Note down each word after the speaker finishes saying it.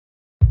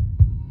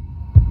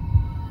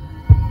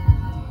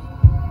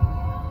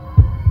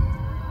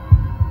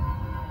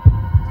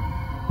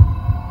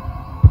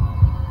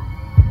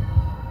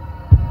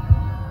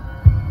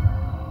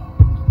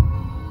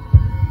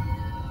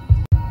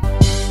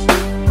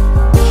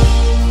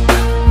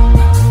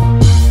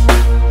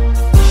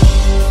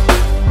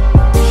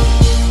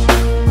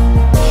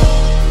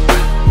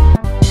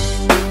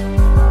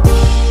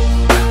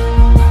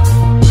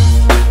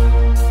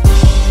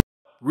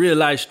Real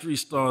life street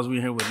stars.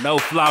 We here with No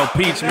Flow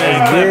Peach,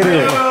 man. Get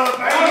it.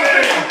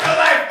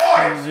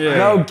 Yeah.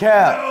 No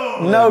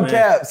cap. No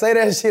cap. Say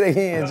that shit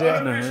again, Jay.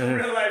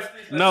 Real life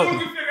street. No. So we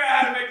figure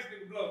out how to make this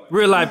nigga blow.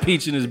 Real life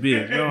Peach in his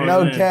biz. You know what No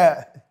I'm saying?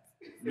 cap.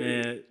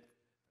 Man,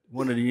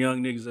 one of the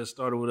young niggas that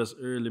started with us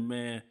early,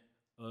 man.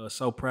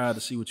 So proud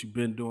to see what you've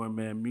been doing,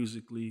 man,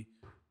 musically.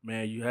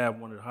 Man, you have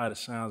one of the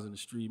hottest sounds in the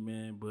street,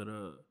 man. But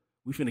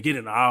we finna get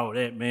into all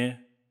that, man.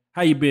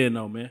 How you been,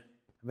 though, man?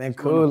 Been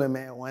cooling,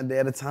 man. One day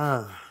at a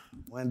time.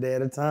 One day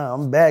at a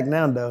time. I'm back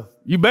now, though.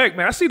 You back,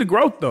 man. I see the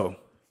growth, though.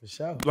 For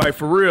sure. Like,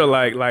 for real,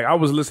 like I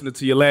was listening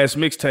to your last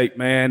mixtape,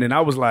 man, and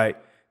I was like,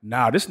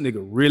 nah, this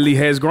nigga really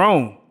has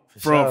grown.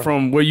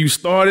 From where you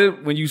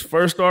started, when you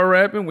first started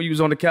rapping, when you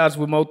was on the couch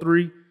with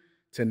Mo3,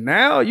 to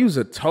now, you's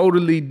a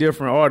totally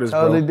different artist,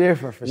 Totally bro.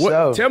 different, for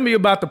sure. Tell me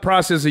about the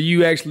process of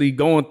you actually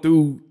going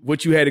through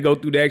what you had to go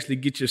through to actually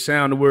get your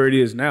sound to where it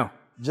is now.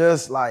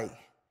 Just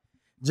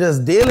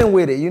dealing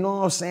with it, you know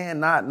what I'm saying?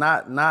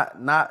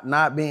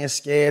 Not being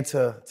scared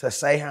to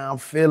say how I'm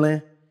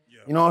feeling. Yeah.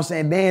 You know what I'm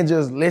saying? Then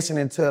just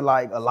listening to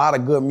like a lot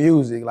of good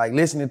music, like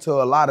listening to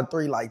a lot of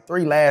three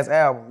last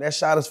album. That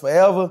Shot Us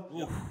Forever.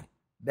 Oof.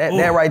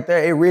 That right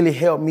there, it really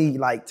helped me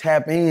like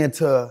tap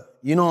into,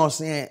 you know what I'm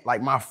saying,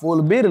 like my full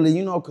ability,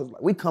 you know, cause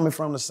like, we coming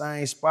from the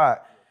same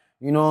spot.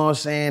 You know what I'm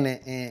saying?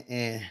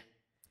 And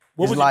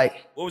what it's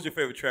what was your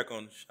favorite track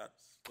on Shot Us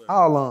Forever?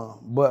 All on.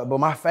 But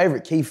my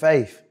favorite, Key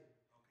Faith.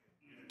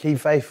 Key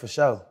Faith for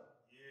sure.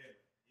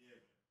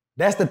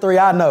 That's the three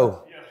I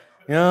know.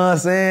 You know what I'm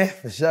saying?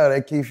 For sure,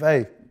 that Key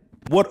Faith.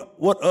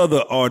 What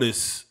other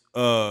artists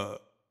were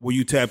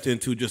you tapped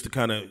into just to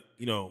kind of,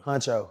 you know?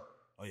 Huncho.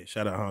 Oh yeah,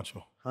 shout out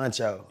Huncho.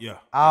 Huncho. Yeah.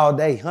 All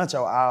day.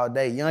 Huncho all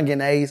day. Young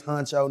and Ace,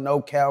 Huncho,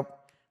 No Cap,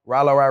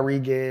 Rollo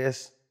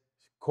Rodriguez,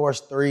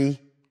 Course 3.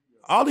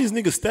 All these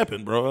niggas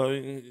stepping, bro.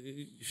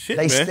 Shit,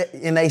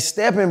 man. They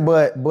stepping,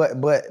 but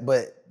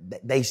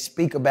they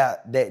speak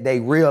about they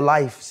real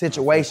life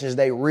situations,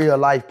 they real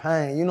life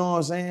pain. You know what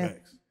I'm saying?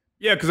 Thanks.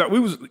 Yeah, because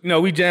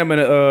we jamming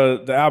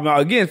the album.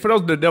 Again, for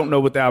those that don't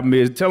know what the album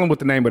is, tell them what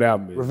the name of the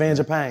album is. Revenge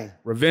of Pain.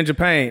 Revenge of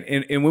Pain.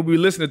 And when we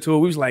were listening to it,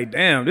 we was like,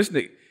 damn, this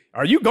nigga,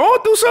 are you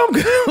going through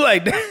something?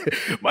 Like,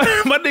 my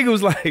nigga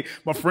was like,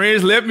 my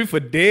friends left me for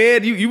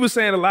dead. You was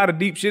saying a lot of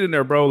deep shit in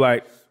there, bro.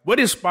 Like, what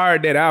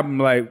inspired that album,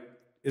 like,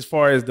 as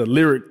far as the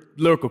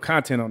lyrical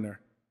content on there?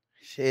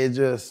 Shit,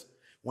 just,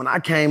 when I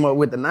came up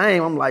with the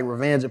name, I'm like,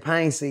 Revenge of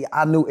Pain. See,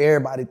 I knew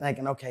everybody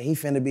thinking, okay, he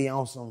finna be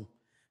on some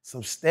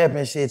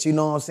stepping shit, you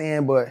know what I'm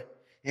saying? But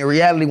in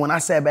reality, when I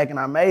sat back and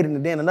I made it,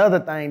 and then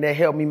another thing that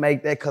helped me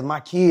make that, because my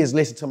kids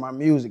listen to my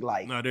music,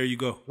 like, there you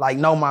go. Like,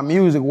 know my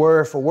music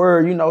word for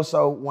word, you know?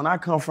 So when I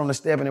come from the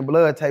Stepping in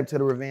Blood tape to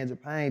the Revenge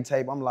of Pain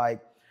tape, I'm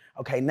like,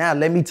 okay, now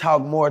let me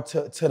talk more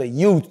to the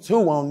youth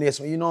too on this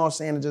one, you know what I'm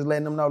saying? And just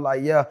letting them know,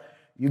 like, yeah,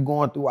 you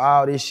going through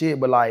all this shit,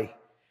 but like,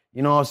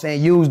 you know what I'm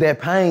saying? Use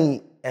that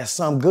pain as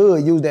some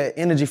good. Use that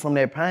energy from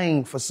that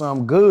pain for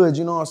some good,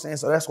 you know what I'm saying?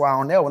 So that's why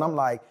on that one, I'm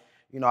like,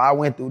 you know, I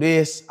went through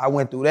this, I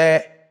went through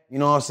that. You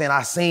know what I'm saying?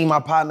 I seen my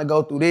partner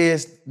go through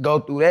this, go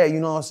through that, you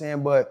know what I'm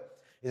saying? But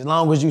as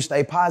long as you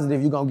stay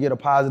positive, you're going to get a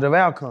positive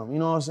outcome. You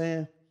know what I'm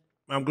saying?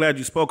 I'm glad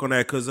you spoke on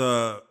that because,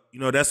 you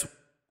know, that's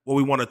what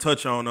we want to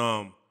touch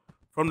on.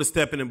 From the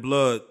Stepping in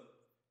Blood,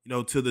 you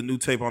know, to the new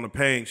tape on the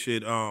Pain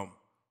shit.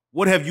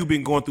 What have you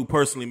been going through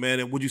personally, man?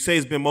 And would you say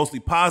it's been mostly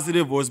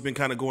positive or it's been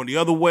kind of going the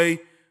other way?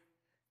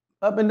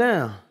 Up and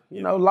down.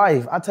 You know,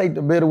 life. I take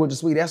the bitter with the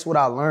sweet. That's what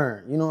I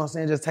learned. You know what I'm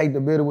saying? Just take the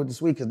bitter with the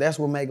sweet because that's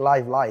what make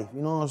life life.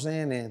 You know what I'm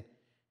saying? And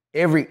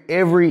every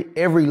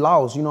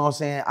loss, you know what I'm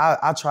saying?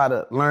 I try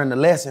to learn the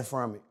lesson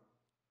from it.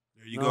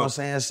 There you know go. What I'm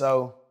saying?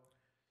 So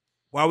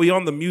while we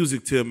on the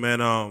music tip, man,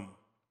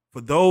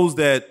 for those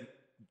that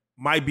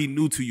might be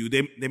new to you,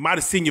 they might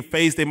have seen your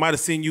face, they might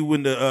have seen you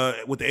in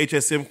the with the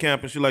HSM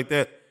camp and shit like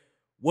that.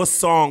 What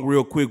song,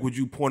 real quick, would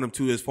you point them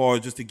to as far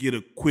as just to get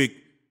a quick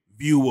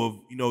view of,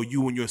 you know,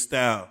 you and your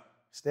style?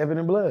 Stepping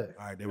in Blood.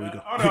 All right, there we go.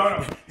 Hold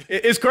on.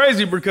 It's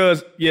crazy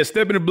because, yeah,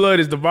 Stepping in Blood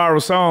is the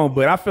viral song,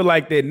 but I feel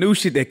like that new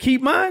shit, that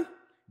Keep Mine,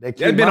 that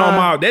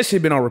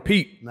shit been on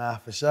repeat. Nah,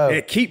 for sure.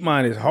 That Keep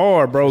Mine is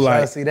hard, bro.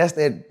 Like, see, that's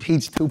that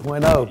Peach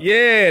 2.0.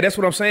 Yeah, that's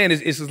what I'm saying.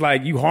 It's just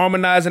like you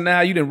harmonizing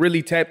now. You done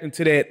really tapped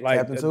into that,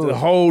 like the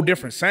whole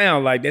different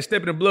sound. Like that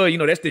Stepping in Blood, you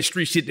know, that's the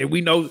street shit that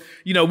we know,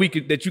 you know,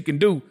 that you can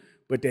do.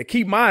 But that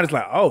Keep Mine is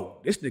like, oh,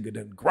 this nigga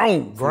done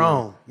grown.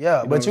 Grown,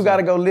 yeah. But you got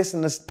to go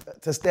listen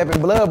to Step in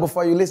Blood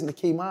before you listen to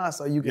Keep Mine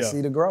so you can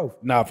see the growth.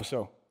 Nah, for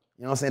sure.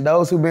 You know what I'm saying?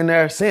 Those who've been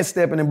there since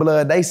Stepping in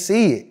Blood, they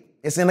see it.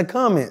 It's in the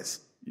comments.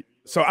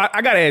 So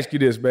I got to ask you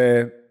this,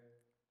 man.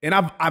 And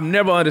I've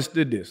never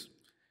understood this.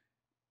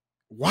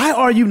 Why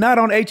are you not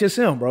on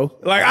HSM, bro?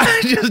 Like,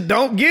 I just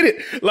don't get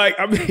it. Like,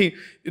 I mean,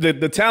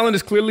 the talent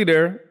is clearly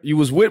there. You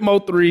was with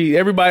Mo3.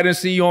 Everybody didn't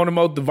see you on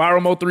the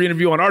viral Mo3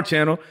 interview on our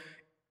channel.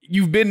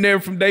 You've been there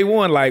from day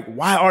one. Like,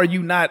 why are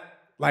you not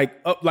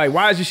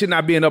why is your shit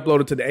not being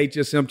uploaded to the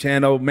HSM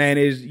channel?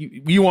 Managed?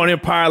 You on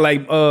Empire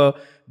like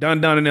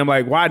Dun and them?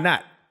 Like, why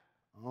not?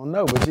 I don't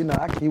know, but you know,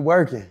 I keep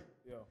working.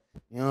 Yeah.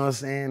 You know what I'm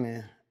saying?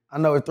 And I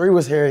know if 3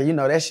 was here, you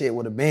know, that shit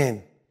would have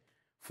been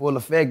full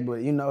effect,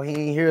 but you know, he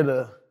ain't here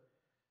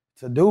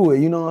to do it,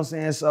 you know what I'm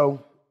saying?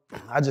 So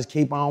I just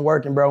keep on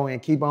working, bro,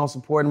 and keep on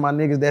supporting my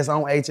niggas that's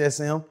on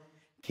HSM.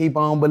 Keep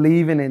on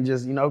believing and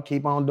just, you know,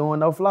 keep on doing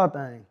no flaw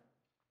thing.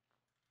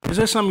 Is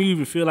that something you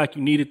even feel like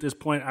you need at this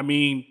point? I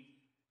mean,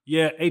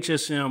 yeah,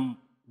 HSM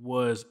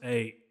was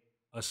a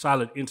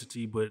solid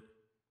entity, but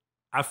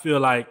I feel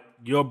like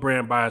your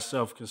brand by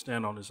itself can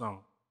stand on its own.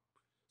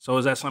 So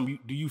is that something,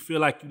 do you feel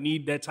like you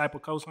need that type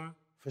of cosign?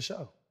 For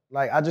sure.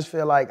 Like, I just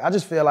feel like I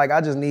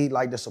just need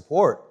like the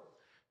support.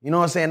 You know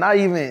what I'm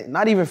saying?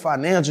 Not even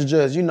financial,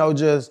 just, you know,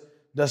 just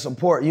the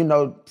support, you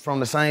know, from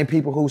the same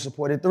people who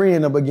supported 3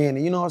 in the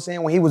beginning. You know what I'm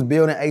saying? When he was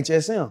building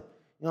HSM. You know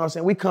what I'm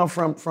saying? We come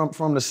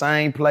from the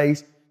same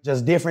place,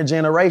 just different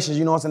generations.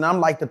 You know what I'm saying? I'm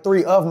like the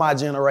 3 of my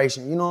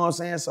generation. You know what I'm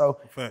saying? So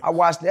I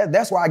watched that.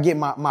 That's where I get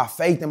my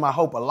faith and my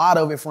hope, a lot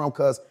of it from,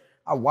 because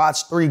I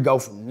watched 3 go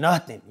from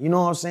nothing. You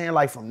know what I'm saying?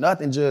 Like from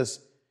nothing,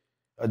 just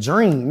a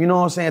dream. You know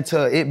what I'm saying?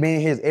 To it being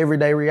his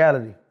everyday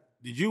reality.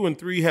 Did you and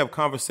 3 have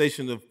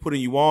conversations of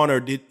putting you on, or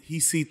did he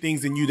see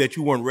things in you that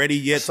you weren't ready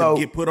yet to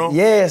get put on?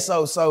 Yeah,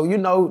 so you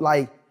know,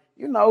 like,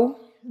 you know,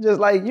 just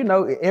like, you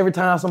know, every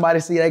time somebody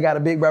see they got a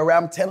big bro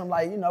rap, I'm telling them,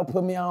 like, you know,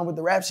 put me on with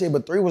the rap shit.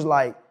 But 3 was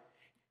like,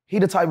 he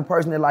the type of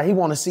person that, like, he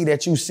want to see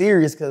that you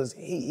serious, because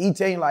he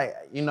tell you, like,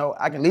 you know,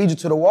 I can lead you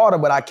to the water,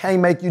 but I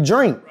can't make you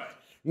drink. Right.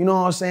 You know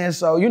what I'm saying?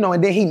 So, you know,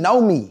 and then he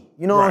know me.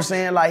 You know what I'm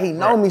saying? Like, he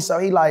know me, so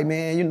he like,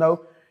 man, you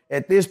know,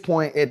 at this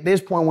point,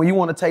 when you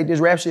want to take this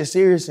rap shit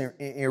serious and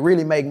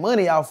really make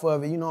money off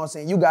of it, you know what I'm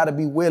saying? You got to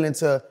be willing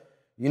to,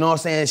 you know what I'm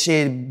saying,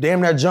 shit, damn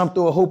near jump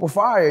through a hoop of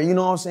fire, you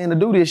know what I'm saying, to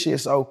do this shit.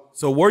 So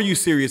were you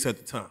serious at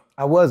the time?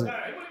 I wasn't.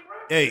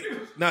 Hey,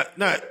 not.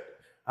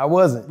 I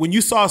wasn't. When you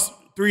saw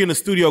 3 in the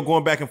studio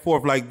going back and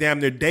forth like damn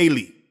near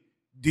daily,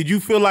 did you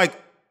feel like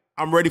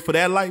I'm ready for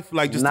that life?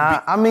 Like just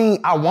I mean,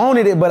 I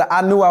wanted it, but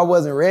I knew I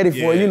wasn't ready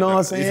for it. You know what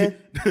I'm saying?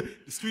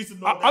 The streets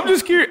of I'm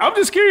just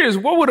curious.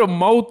 What would a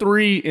Mo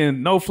 3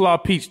 and No Flaw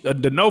Peach, the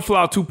No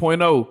Flaw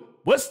 2.0?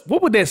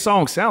 What would that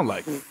song sound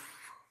like?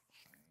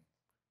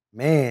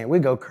 Man, we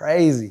go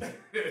crazy.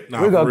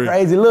 We go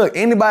crazy. Look,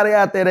 anybody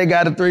out there that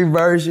got a 3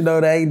 verse, you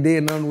know, they ain't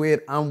did nothing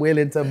with, I'm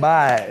willing to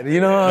buy it. You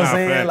know what I'm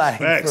saying?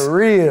 Facts. For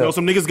real. You know,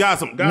 some niggas got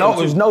some.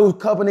 There's no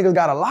couple niggas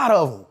got a lot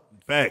of them.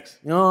 Facts.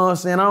 You know what I'm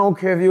saying? I don't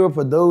care if you're a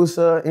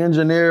producer,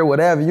 engineer,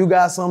 whatever. You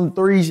got some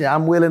 3 shit,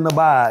 I'm willing to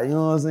buy it. You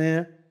know what I'm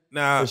saying?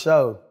 Now, for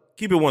sure.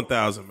 Keep it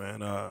 1,000,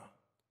 man.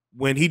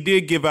 When he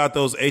did give out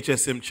those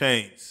HSM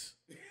chains,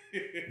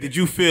 did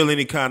you feel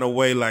any kind of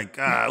way like,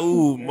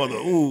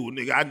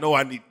 nigga, I know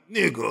I need,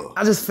 nigga?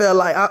 I just felt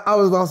like I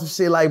was on some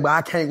shit like, but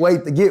I can't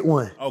wait to get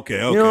one. Okay.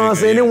 You know what I'm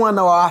saying? Didn't want to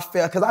know how I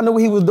felt, because I knew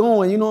what he was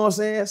doing, you know what I'm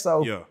saying?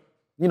 So, yeah.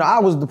 You know, I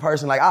was the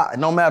person, like,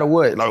 no matter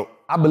what, like,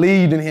 I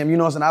believed in him, you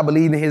know what I'm saying? I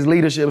believed in his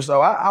leadership,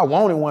 so I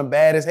wanted one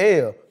bad as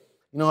hell.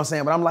 You know what I'm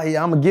saying? But I'm like,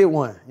 yeah, I'm going to get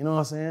one. You know what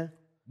I'm saying?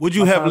 Would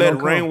you have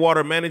let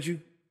Rainwater manage you?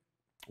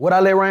 Would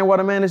I let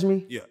Rainwater manage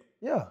me? Yeah.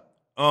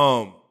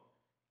 Yeah.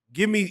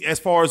 Give me, as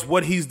far as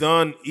what he's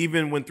done,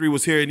 even when 3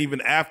 was here and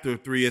even after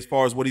 3, as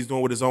far as what he's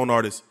doing with his own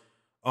artists.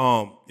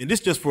 And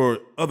this just for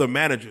other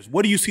managers.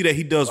 What do you see that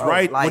he does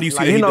right? Like, what do you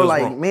see that he does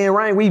wrong? Man,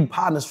 Rain, we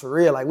partners for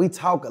real. Like, we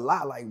talk a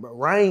lot. Like, bro,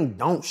 Rain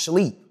don't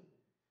sleep.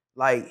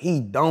 Like, he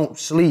don't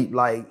sleep.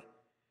 Like,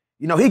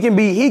 you know, him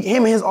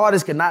and his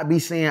artists cannot be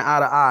seeing eye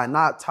to eye,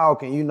 not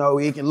talking. You know,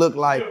 it can look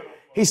like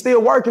he's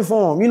still working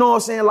for him. You know what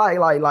I'm saying?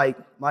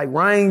 Like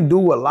Rain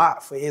do a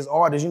lot for his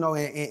artists, you know,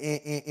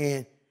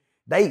 and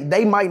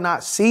they might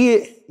not see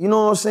it, you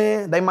know what I'm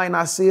saying? They might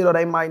not see it, or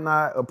they might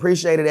not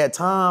appreciate it at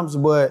times,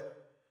 but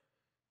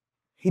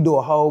he do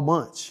a whole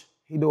bunch.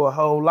 He do a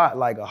whole lot,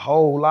 like a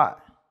whole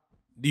lot.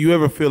 Do you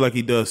ever feel like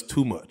he does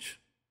too much?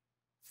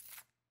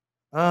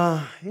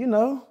 You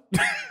know.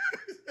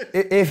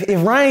 If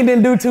Rain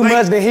didn't do too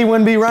much, then he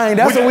wouldn't be Rain.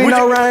 That's what we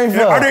know Rain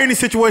for. Are there any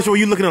situations where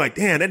you're looking at like,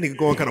 damn, that nigga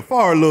going kind of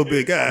far a little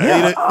bit, guy?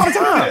 Yeah, all the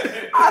time.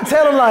 I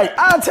tell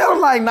him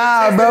like,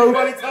 nah, bro.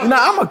 You know,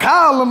 I'ma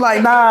call him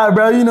like, nah,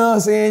 bro. You know what I'm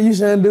saying? You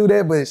shouldn't do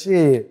that, but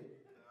shit.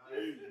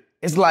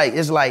 It's like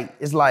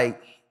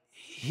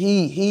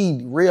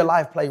he real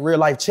life play real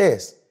life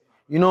chess.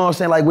 You know what I'm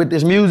saying? Like with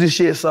this music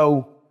shit,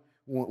 so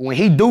when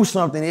he do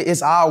something,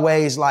 it's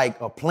always like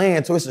a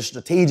plan to it. It's a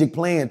strategic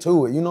plan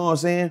to it. You know what I'm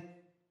saying?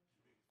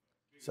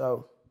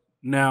 So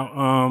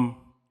now,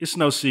 it's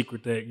no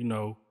secret that, you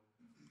know,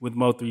 with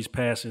Mo 3's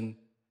passing,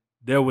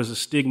 there was a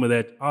stigma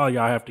that all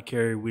y'all have to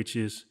carry, which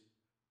is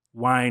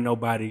why ain't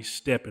nobody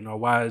stepping, or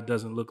why it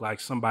doesn't look like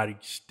somebody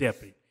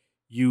stepping.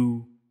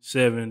 You,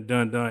 Seven,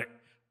 Dun,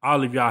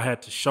 all of y'all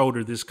had to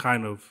shoulder this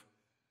kind of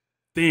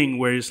thing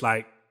where it's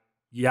like,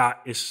 yeah,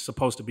 it's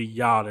supposed to be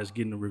y'all that's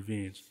getting the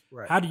revenge.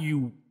 Right. How do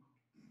you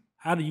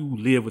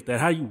live with that?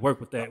 How do you work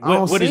with that? I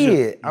don't see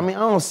it. I mean, I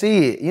don't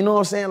see it. You know what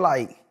I'm saying?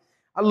 Like,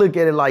 I look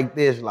at it like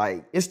this,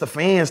 like, it's the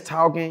fans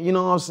talking, you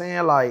know what I'm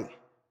saying? Like,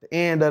 the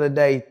end of the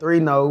day, 3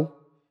 know,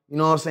 you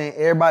know what I'm saying?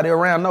 Everybody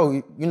around know,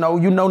 you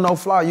know No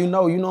Flaw, you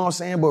know what I'm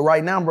saying? But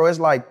right now, bro, it's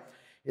like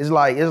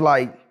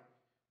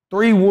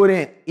 3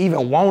 wouldn't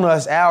even want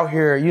us out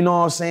here, you know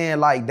what I'm saying,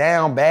 like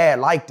down bad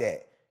like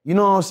that. You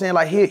know what I'm saying?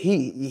 Like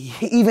he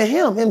even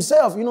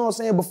himself, you know what I'm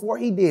saying, before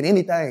he did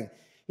anything,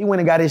 he went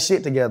and got his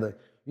shit together.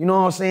 You know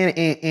what I'm saying?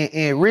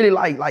 And really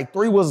like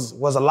 3 was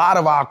a lot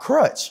of our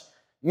crutch.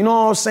 You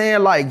know what I'm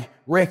saying? Like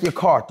wreck your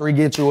car, 3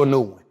 get you a new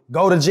one.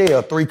 Go to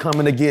jail, 3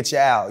 coming to get you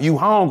out. You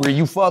hungry,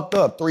 you fucked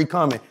up, 3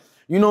 coming.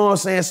 You know what I'm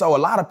saying? So a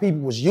lot of people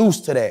was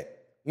used to that.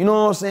 You know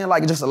what I'm saying?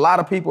 Like just a lot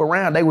of people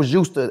around, they was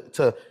used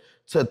to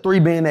 3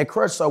 being that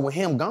crutch. So with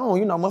him gone,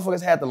 you know,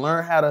 motherfuckers had to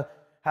learn how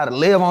to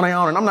live on their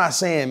own. And I'm not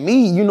saying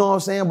me, you know what I'm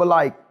saying? But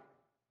like,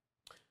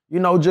 you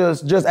know,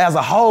 just as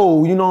a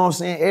whole, you know what I'm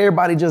saying?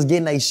 Everybody just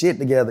getting their shit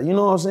together. You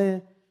know what I'm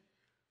saying?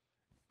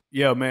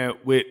 Yeah, man.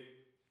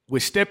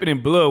 With Stepping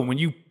in Blood, when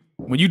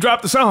you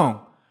dropped the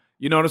song,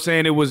 you know what I'm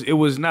saying? It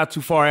was not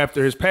too far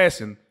after his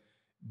passing.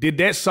 Did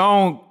that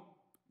song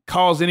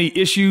cause any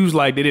issues?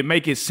 Like, did it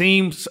make it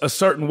seem a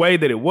certain way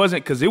that it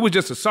wasn't? Because it was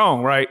just a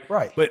song, right?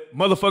 Right. But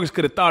motherfuckers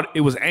could have thought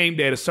it was aimed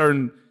at a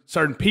certain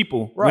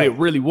people right. when it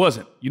really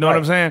wasn't. You know right. what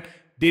I'm saying?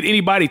 Did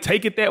anybody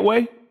take it that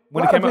way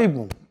when a lot it came of out?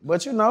 people.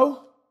 But you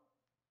know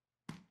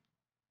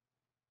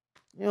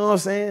what I'm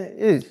saying?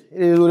 It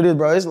is what it is,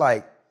 bro. It's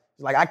like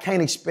I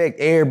can't expect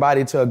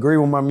everybody to agree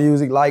with my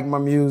music, like my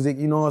music,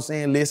 you know what I'm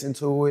saying, listen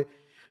to it.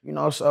 You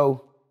know,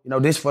 so, you know,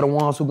 this for the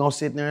ones who gonna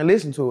sit there and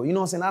listen to it. You know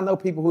what I'm saying? I know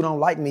people who don't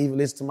like me even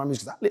listen to my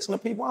music, 'cause I listen to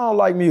people I don't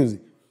like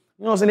music.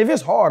 You know what I'm saying? If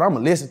it's hard, I'm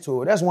gonna listen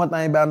to it. That's one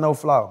thing about No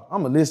Flaw.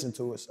 I'm gonna listen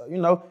to it. So, you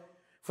know,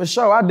 for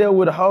sure, I dealt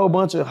with a whole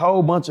bunch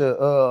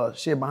of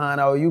shit behind,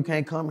 oh, you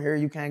can't come here,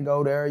 you can't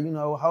go there, you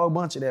know, a whole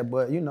bunch of that.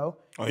 But, you know,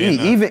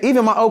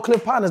 even my Oak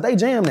Cliff partners, they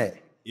jam that.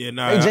 Yeah,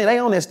 nah. They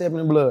on that Stepping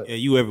in Blood. Yeah,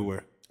 you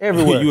everywhere.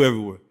 Everywhere. You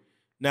everywhere.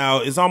 Now,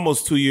 it's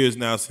almost 2 years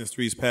now since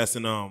 3's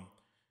passing.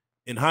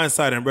 In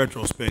hindsight and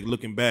retrospect,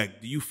 looking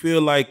back, do you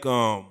feel like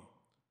the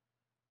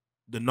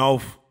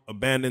North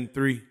abandoned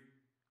 3?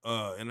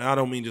 And I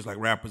don't mean just like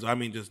rappers. I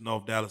mean just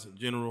North Dallas in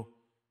general.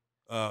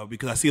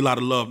 Because I see a lot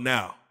of love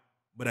now.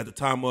 But at the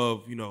time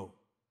of, you know.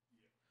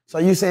 So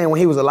you saying when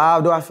he was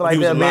alive, do I feel like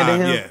they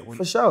abandoned him? Yeah.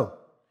 For sure.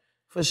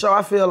 For sure,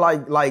 I feel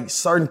like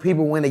certain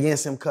people went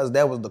against him because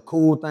that was the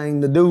cool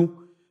thing to do.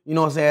 You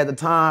know what I'm saying? At the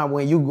time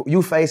when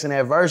you facing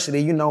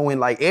adversity, you know, when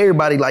like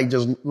everybody like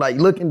just like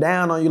looking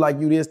down on you like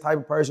you this type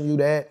of person, you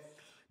that,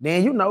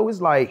 then you know it's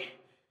like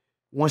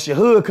once your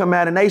hood come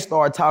out and they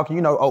start talking,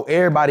 you know, oh,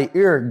 everybody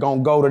ear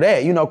gonna go to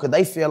that, you know, because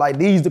they feel like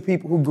these the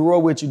people who grew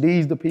up with you,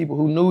 these the people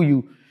who knew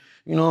you,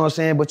 you know what I'm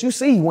saying? But you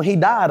see, when he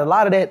died, a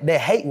lot of that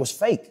hate was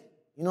fake.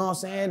 You know what I'm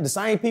saying? The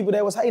same people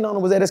that was hating on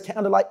him was at his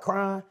counter like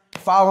crying,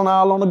 falling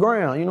all on the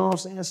ground, you know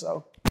what I'm saying?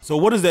 So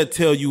what does that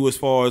tell you as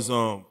far as,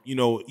 you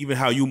know, even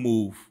how you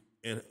move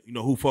and, you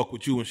know, who fuck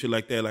with you and shit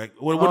like that? Like,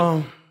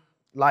 what?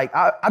 Like,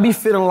 I be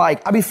feeling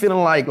like a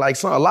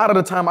lot of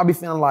the time I be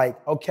feeling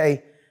like,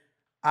 okay,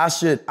 I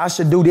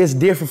should do this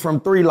different from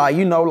 3. Like,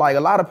 you know, like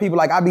a lot of people,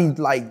 like I be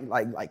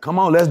like, come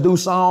on, let's do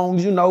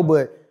songs, you know,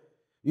 but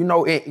you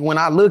know, when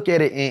I look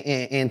at it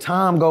and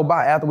time go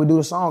by after we do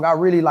the song, I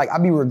really I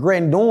be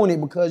regretting doing it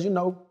because, you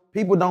know,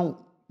 people don't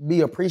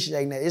be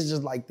appreciating that. It's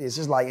just like this.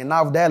 It's like in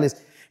North Dallas,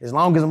 as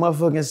long as a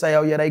motherfucker can say,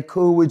 oh yeah, they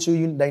cool with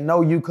you, they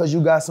know you because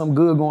you got some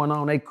good going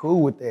on, they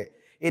cool with that.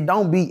 It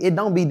don't be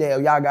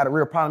that y'all got a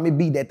real problem. It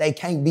be that they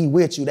can't be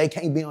with you. They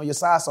can't be on your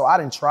side. So I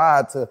done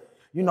tried to,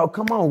 you know,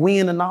 come on, we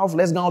in the North,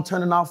 let's go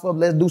turn the North up.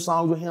 Let's do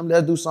songs with him.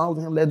 Let's do songs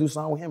with him. Let's do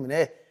songs with him. And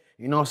that,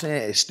 you know what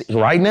I'm saying?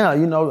 Right now,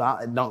 you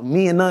know,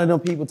 me and none of them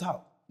people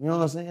talk. You know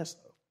what I'm saying? So,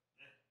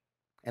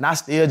 and I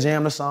still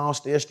jam the song,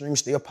 still stream,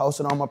 still post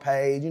it on my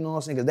page. You know what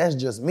I'm saying? Because that's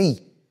just me.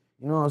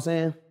 You know what I'm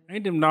saying?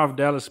 Ain't them North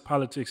Dallas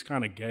politics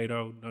kind of gay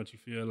though? Don't you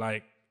feel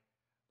like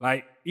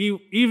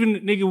even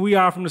nigga, we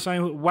are from the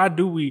same hood. Why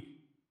do we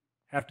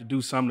have to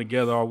do something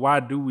together, or why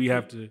do we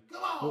have to?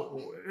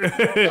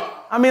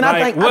 I mean,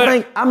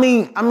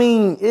 I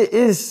mean, it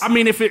is. I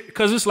mean,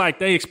 because it's like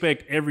they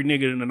expect every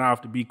nigga in the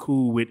North to be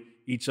cool with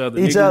each other.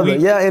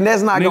 Yeah, and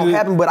that's not gonna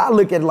happen. But I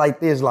look at it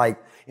like this,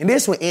 and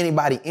this with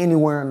anybody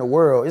anywhere in the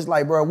world. It's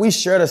like, bro, we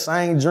share the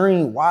same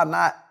dream. Why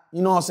not?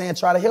 You know what I'm saying?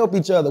 Try to help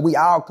each other. We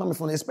all coming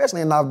from,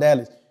 especially in North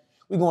Dallas.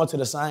 We going to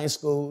the same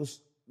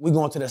schools. We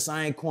going to the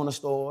same corner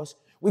stores.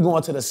 We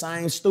going to the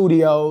same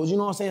studios. You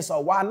know what I'm saying?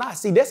 So why not?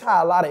 See, that's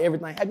how a lot of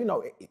everything happens. You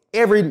know,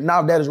 every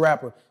North Dallas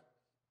rapper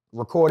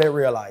record at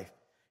real life.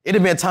 It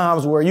have been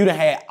times where you done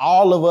had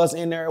all of us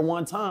in there at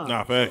one time.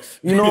 Nah, facts.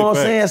 You know what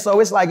I'm saying? So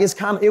it's like,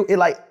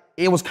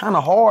 it was kind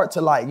of hard to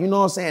you know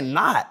what I'm saying,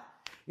 not.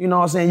 You know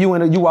what I'm saying?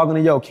 You walk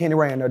into yo, Kenny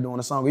Ray in there doing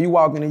a song, or you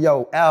walk into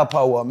yo,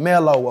 Alpo or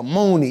Mello or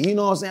Mooney, you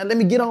know what I'm saying? Let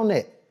me get on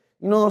that.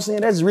 You know what I'm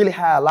saying? That's really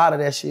how a lot of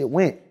that shit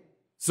went.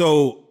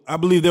 So I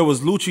believe there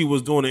was Lucci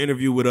was doing an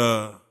interview with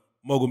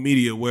Mogul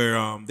Media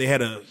where they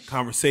had a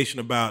conversation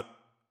about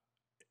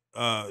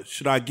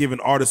should I give an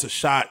artist a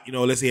shot? You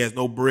know, let's say he has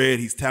no bread,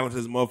 he's talented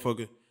as a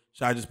motherfucker.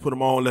 Should I just put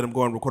him on, let him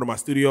go and record in my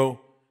studio?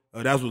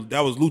 That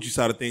was Lucci's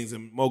side of things,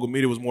 and Mogul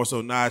Media was more so,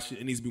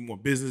 it needs to be more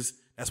business.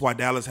 That's why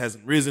Dallas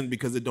hasn't risen,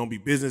 because it don't be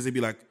business. It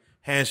be like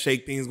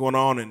handshake things going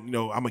on, and you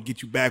know, I'm gonna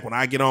get you back when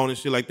I get on and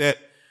shit like that.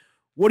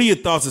 what are your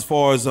thoughts as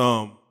far as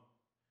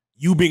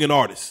you being an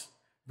artist?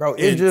 Bro,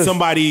 And it just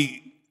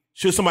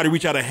should somebody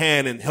reach out a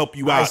hand and help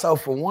you Right, out? so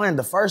for one,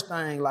 the first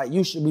thing like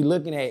you should be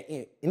looking at,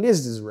 and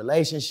this is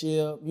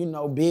relationship,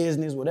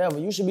 business, whatever.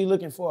 You should be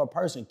looking for a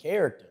person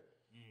character.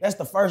 That's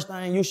the first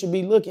thing you should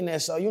be looking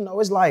at. So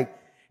it's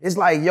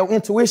like your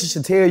intuition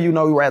should tell you,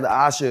 rather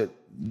I should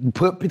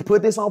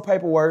put this on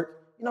paperwork,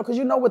 because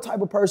you know what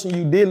type of person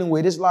you dealing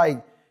with. It's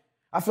like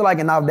I feel like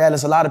in North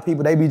Dallas, a lot of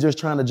people they be just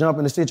trying to jump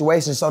into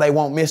situations so they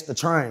won't miss the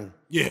train.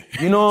 Yeah.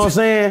 You know what I'm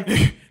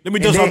saying? Let me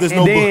dust off this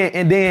notebook.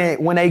 And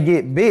then when they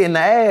get bit in the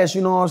ass,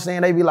 you know what I'm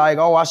saying? They be like,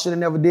 oh, I should have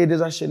never did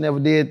this, I should have never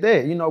did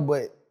that,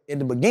 but at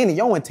the beginning,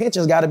 your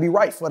intentions gotta be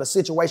right for the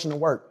situation to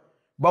work.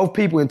 Both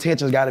people's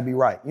intentions gotta be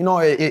right.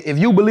 If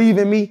you believe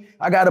in me,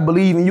 I gotta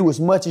believe in you as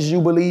much as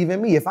you believe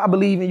in me. If I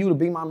believe in you to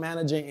be my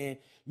manager and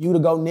you to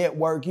go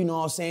network,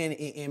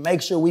 and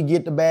make sure we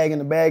get the bag and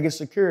the bag is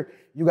secure,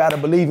 you gotta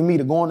believe in me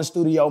to go in the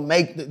studio,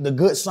 make the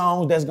good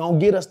songs that's gonna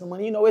get us the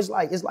money. It's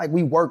like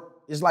we work.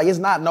 It's like it's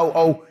not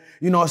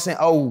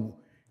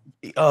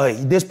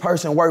this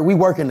person we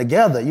working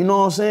together, you know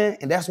what I'm saying?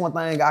 And that's one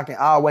thing I can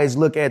always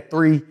look at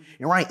Three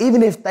and Rain.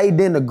 Even if they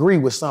didn't agree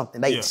with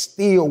something, they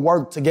still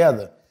work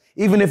together.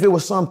 Even if it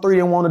was something Three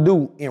didn't want to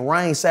do, and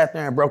Rain sat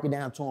there and broke it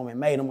down to them and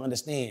made them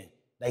understand,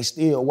 they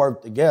still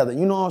work together.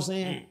 You know what I'm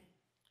saying?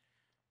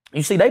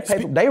 You see,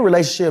 they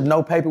relationship,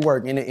 no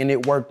paperwork, and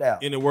it worked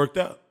out. And it worked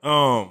out.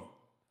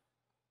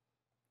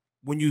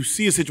 When you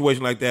see a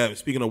situation like that,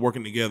 speaking of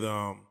working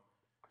together,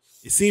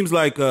 it seems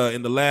like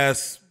in the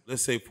last,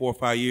 let's say, 4 or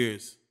 5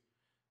 years,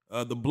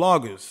 the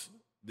bloggers,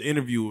 the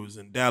interviewers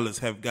in Dallas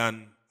have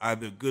gotten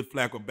either good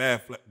flack or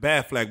bad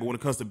flack. But when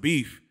it comes to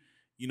beef,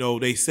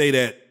 they say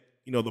that,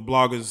 the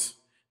bloggers,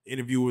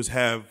 interviewers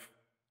have,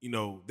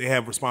 they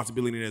have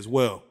responsibility as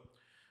well.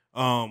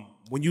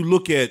 When you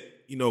look at,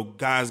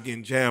 guys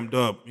getting jammed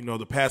up,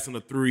 the passing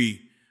of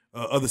Three,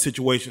 other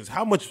situations,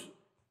 how much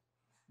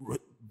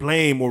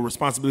blame or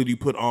responsibility you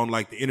put on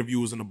like the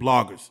interviewers and the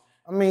bloggers?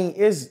 I mean,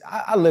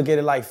 I look at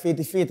it like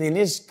 50-50, and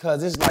it's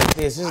cause it's like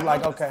this. It's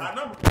like, okay.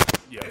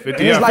 Yeah,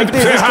 50. It's like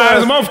this. It's high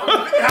as a cause,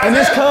 motherfucker. and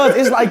it's cause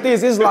it's like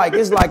this. It's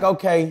like,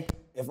 okay,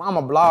 if I'm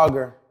a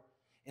blogger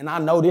and I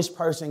know this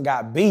person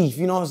got beef,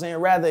 you know what I'm saying?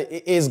 Rather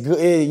it's good,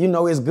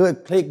 it's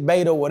good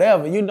clickbait or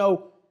whatever,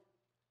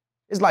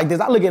 It's like this.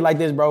 I look at it like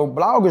this, bro.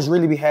 Bloggers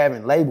really be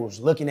having labels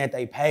looking at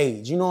their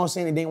page. You know what I'm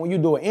saying? And then when you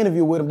do an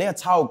interview with them, they'll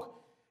talk.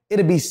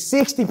 It'll be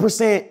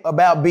 60%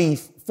 about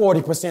beef,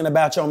 40%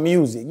 about your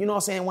music. You know what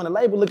I'm saying? When a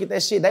label look at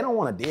that shit, they don't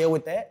want to deal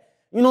with that.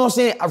 You know what I'm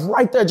saying?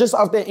 Right there, just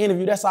off that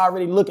interview, that's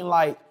already looking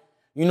like,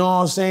 you know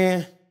what I'm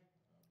saying?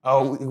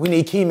 Oh, we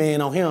need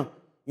Keyman on him.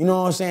 You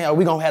know what I'm saying? Or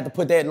we gonna have to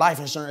put that life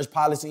insurance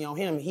policy on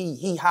him.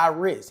 He high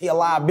risk. He a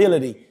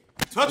liability.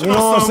 Touching You know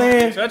on what I'm something.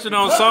 saying? Touching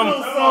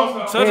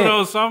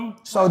on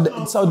something.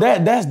 So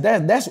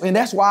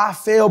that's why I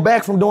fell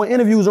back from doing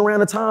interviews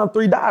around the time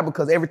Three died,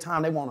 because every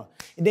time they wanna,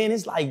 and then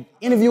it's like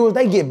interviewers,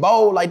 they get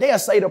bold, like they'll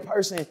say the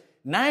person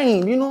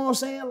name, you know what I'm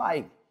saying?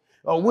 Like,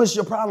 oh, what's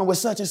your problem with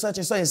such and such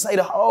and such, and say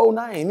the whole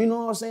name, you know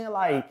what I'm saying?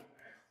 Like,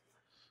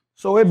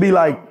 so it be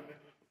like,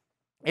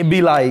 it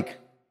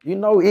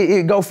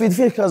go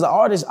 50-50, because the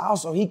artist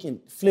also, he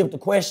can flip the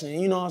question,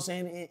 you know what I'm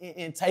saying,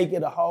 and take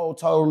it a whole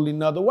totally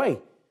another way.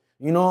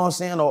 You know what I'm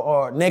saying?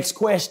 Or next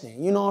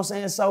question. You know what I'm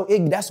saying? So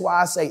that's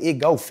why I say it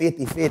go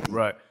 50-50.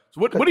 Right.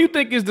 So what do you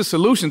think is the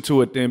solution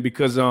to it then?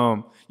 Because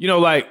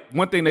like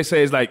one thing they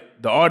say is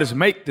like the artists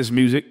make this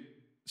music,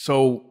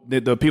 so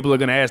that the people are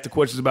gonna ask the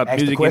questions about the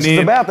music.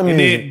 About the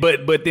music.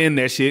 But then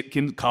that shit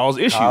can cause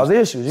issues.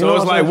 You so know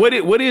it's what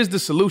like what is the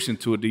solution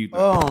to it, do you think?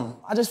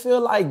 I just feel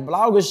like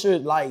bloggers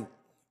should, like,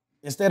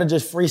 instead of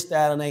just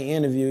freestyling their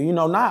interview,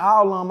 not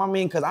all of them, I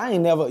mean, because I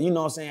ain't never, you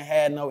know what I'm saying,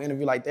 had no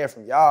interview like that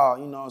from y'all,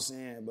 you know what I'm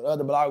saying, but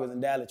other bloggers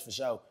in Dallas for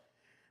sure.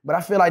 But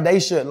I feel like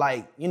they should,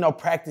 like,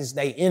 practice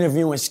their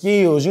interviewing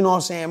skills, you know what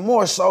I'm saying,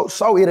 more so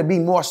it'll be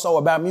more so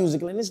about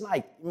music. And it's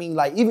like, I mean,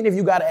 like, even if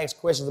you got to ask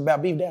questions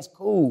about beef, that's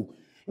cool.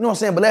 You know what I'm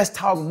saying? But let's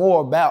talk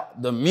more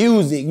about the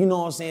music, you know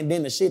what I'm saying,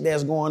 than the shit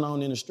that's going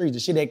on in the streets,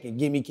 the shit that could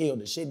get me killed,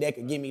 the shit that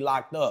could get me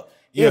locked up.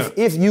 Yeah.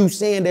 If you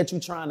saying that you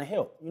trying to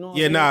help, you know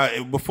what I'm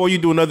saying? Before you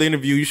do another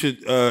interview, you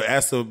should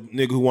ask a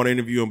nigga who want to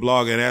interview and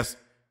blog and ask,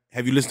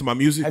 have you listened to my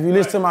music? Have you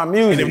listened to my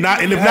music?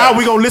 And if not,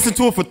 we're gonna listen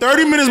to it for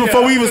 30 minutes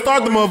before we even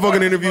start the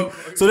motherfucking interview.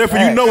 So therefore,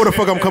 you know where the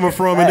fuck I'm coming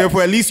from, and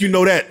therefore at least you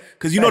know that,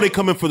 because you know they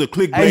coming for the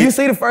clickbait. Hey, you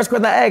see the first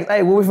question I asked?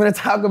 Hey, what we finna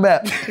talk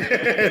about?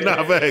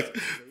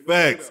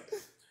 Facts.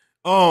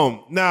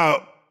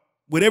 Now,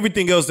 with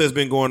everything else that's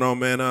been going on,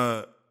 man,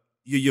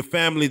 your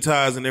family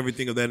ties and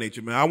everything of that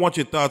nature, man. I want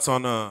your thoughts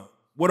on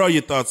what are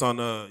your thoughts on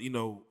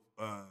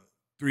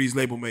Three's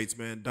label mates,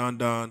 man? Don,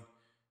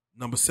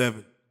 number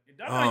 7.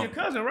 Don, your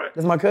cousin, right?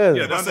 That's my cousin.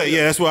 Yeah,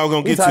 that's what I was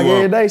gonna get to.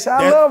 Every day. So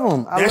I love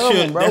him. I love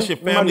him, bro. That's your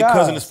family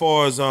cousin, as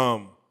far as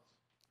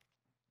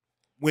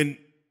when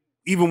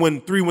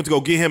Three went to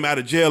go get him out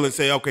of jail and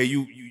say, okay,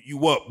 you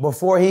up.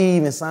 Before he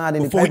even signed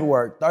any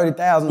paperwork,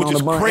 30,000 on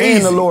the bond, crazy.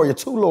 And the lawyer,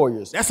 2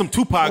 lawyers. That's some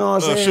Tupac, you know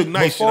Suge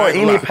Knight Before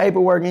shit. any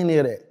paperwork, any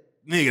of that.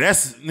 Nigga,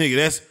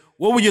 that's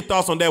What were your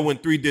thoughts on that when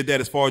 3 did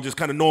that as far as just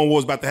kind of knowing what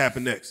was about to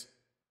happen next?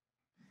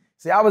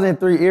 See, I was in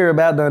 3 ear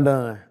about Dun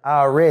Dun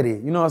already.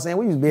 You know what I'm saying?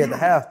 We used to be at the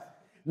house.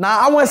 Nah,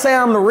 I wouldn't say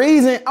I'm the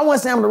reason.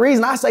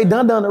 I say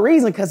Dun Dun the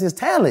reason because his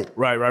talent.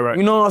 Right.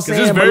 You know what I'm saying?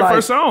 Because his very But,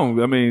 first song.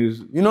 I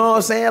mean, you know what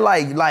I'm saying?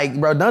 Like,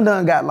 bro, Dun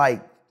Dun got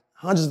like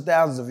hundreds of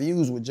thousands of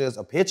views with just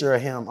a picture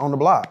of him on the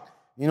block.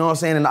 You know what I'm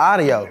saying? In the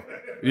audio.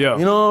 yeah.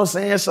 You know what I'm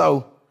saying?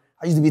 So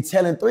I used to be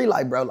telling 3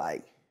 like, bro,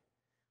 like,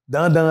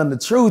 Dun Dun the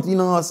truth, you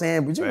know what I'm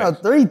saying? But you know,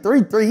 3,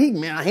 he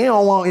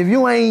don't want, if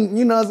you ain't,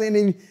 you know what I'm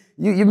saying,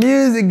 your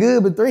music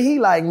good, but 3, he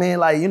like, man,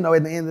 like, you know,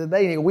 at the end of the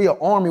day, we a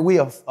army, we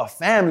a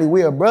family,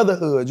 we a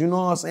brotherhood, you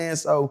know what I'm saying?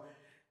 So,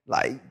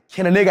 like,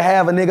 can a nigga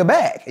have a nigga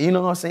back? You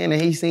know what I'm saying?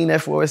 And he seen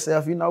that for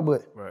himself, you know,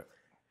 but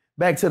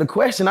back to the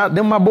question,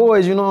 them my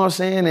boys, you know what I'm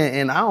saying?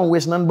 And I don't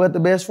wish nothing but the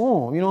best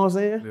for them, you know what I'm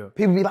saying? Yeah.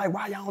 People be like,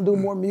 why y'all don't do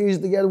more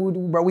music together?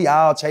 Bro, we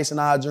all chasing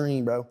our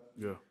dream, bro.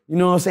 Yeah. You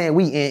know what I'm saying?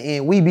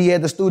 And we be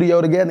at the studio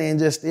together and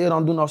just still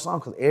don't do no song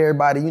because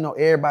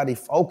everybody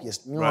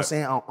focused, you know what I'm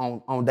saying,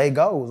 on their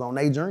goals, on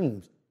their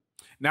dreams.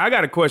 Now I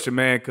got a question,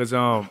 man, because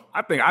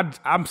I think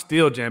I'm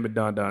still jamming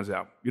Dun Dun's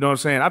album. You know what I'm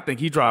saying? I think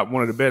he dropped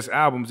one of the best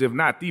albums, if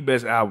not the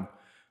best album.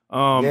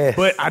 Yes.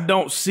 But I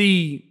don't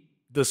see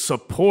the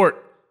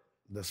support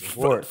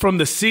from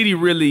the city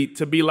really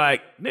to be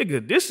like,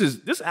 nigga,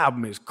 this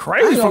album is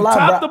crazy from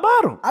top to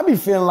bottom. I be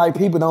feeling like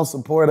people don't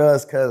support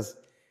us because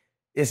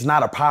it's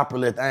not a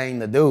popular thing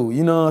to do.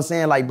 You know what I'm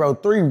saying? Like, bro,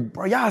 3,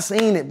 bro, y'all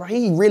seen it, bro.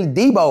 He really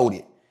deboed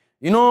it.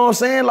 You know what I'm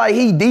saying? Like,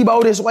 he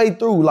deboed his way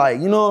through.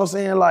 Like, you know what I'm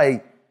saying?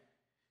 Like,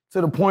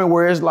 to the point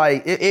where it's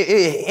like,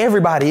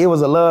 everybody, it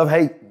was a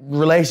love-hate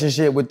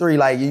relationship with 3.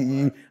 Like,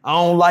 I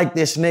don't like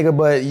this nigga,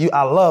 but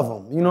I love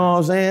him. You know what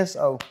I'm saying?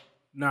 So.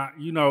 Now,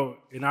 you know,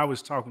 and I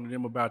was talking to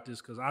them about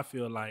this because I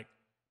feel like,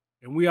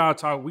 and we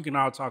can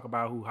all talk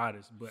about who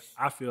hottest, but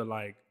I feel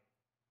like,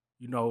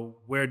 you know,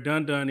 where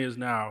Dun Dun is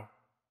now,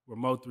 where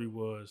Mo3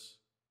 was,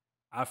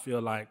 I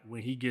feel like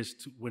when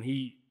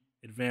he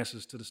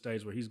advances to the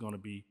stage where he's going to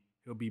be,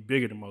 he'll be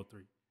bigger than Mo3.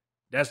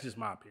 That's just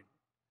my opinion.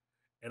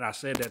 And I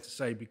said that to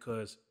say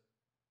because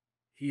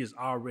he is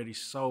already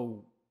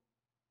so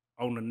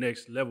on the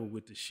next level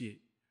with the shit.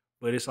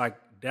 But it's like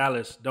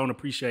Dallas don't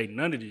appreciate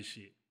none of this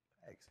shit.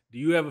 Do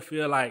you ever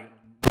feel like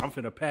I'm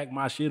finna pack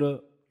my shit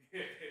up?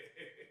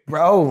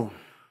 Bro,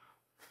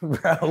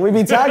 we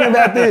be talking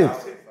about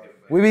this.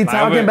 We be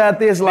talking about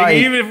this like, nigga,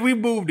 even if we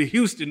move to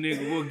Houston,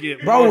 nigga, we'll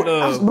get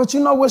bro. But you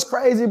know what's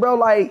crazy, bro?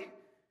 Like,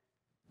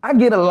 I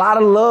get a lot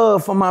of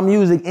love for my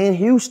music in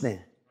Houston.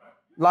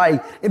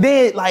 Like, and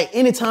then, like,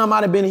 anytime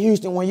I'd have been in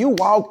Houston, when you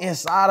walk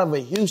inside of a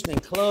Houston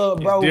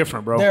club, bro, it's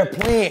different, bro. They're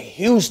playing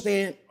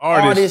Houston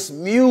artists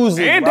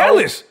music, and bro.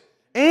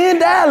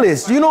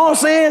 Dallas, you know what I'm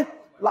saying?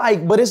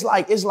 Like, but it's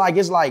like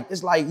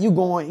you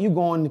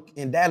going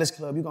in Dallas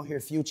club, you gonna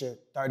hear Future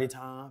 30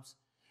 times.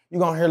 You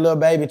gonna hear Lil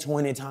Baby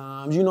 20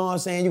 times. You know what I'm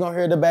saying? You gonna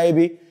hear The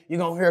Baby. You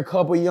gonna hear a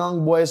couple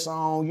Young Boy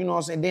songs. You know what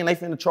I'm saying? Then they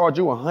finna charge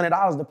you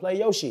 $100 to play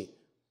your shit.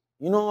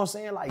 You know what I'm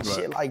saying? Like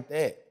shit like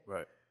that.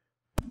 Right.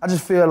 I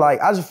just feel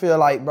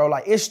like, bro,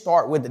 like it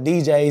start with the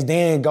DJs,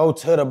 then go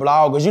to the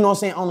bloggers. You know what I'm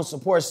saying? On the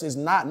support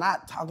system,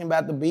 not talking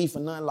about the beef or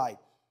nothing. Like,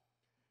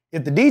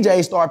 if the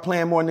DJs start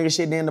playing more nigga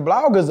shit, then the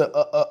bloggers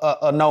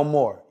are no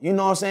more. You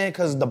know what I'm saying?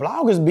 Because the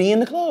bloggers be in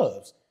the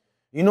clubs.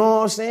 You know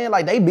what I'm saying?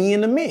 Like, they be in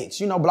the mix.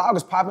 You know,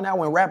 bloggers popping out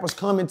when rappers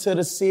come into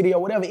the city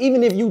or whatever.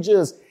 Even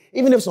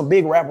if some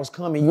big rappers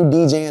come and you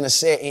DJing a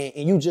set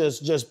and you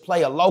just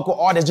play a local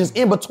artist just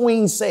in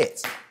between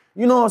sets.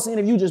 You know what I'm saying?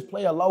 If you just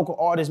play a local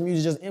artist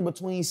music just in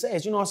between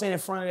sets, you know what I'm saying, in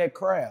front of that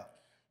crowd.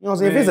 You know what I'm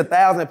saying? Man. If it's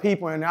 1,000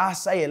 people and I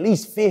say at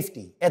least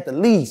 50, at the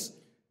least,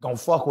 gonna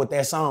fuck with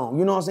that song.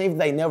 You know what I'm saying? If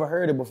they never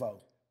heard it before.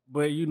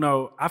 But, you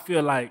know, I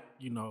feel like,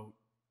 you know,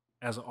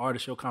 as an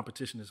artist, your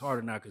competition is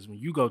harder now because when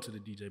you go to the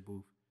DJ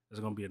booth, there's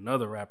gonna be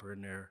another rapper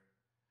in there.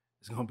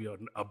 There's gonna be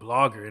a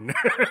blogger in there.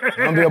 There's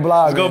gonna be a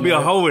blogger. There's gonna be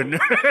a hoe in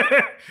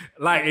there.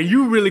 Like, and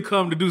you really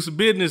come to do some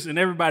business and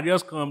everybody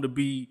else come to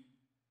be.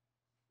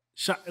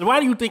 Why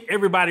do you think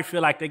everybody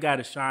feel like they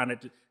gotta shine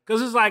at the?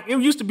 Because it's like, it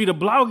used to be the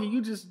blogger,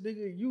 you just,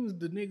 nigga, you was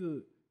the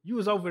nigga, you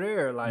was over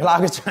there. Like,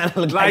 bloggers trying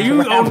to look like you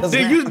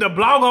use the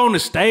blogger on the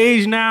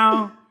stage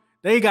now.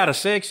 They got a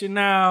section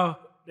now.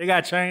 They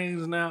got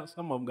chains now.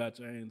 Some of them got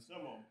chains. Some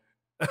of them.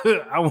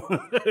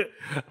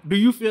 Do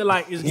you feel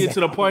like it's getting to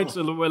the point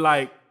to where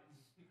like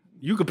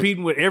you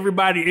competing with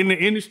everybody in the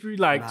industry?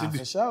 Like,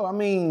 for sure. I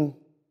mean,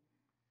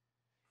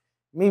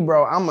 me,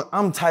 bro,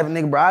 I'm type of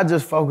nigga, bro. I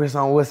just focus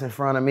on what's in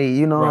front of me.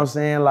 You know what I'm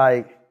saying?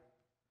 Like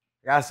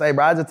I say,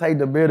 bro, I just take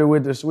the bitter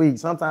with the sweet.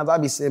 Sometimes I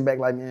be sitting back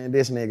like, man,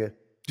 this nigga.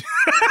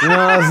 You know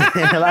what I'm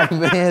saying? Like,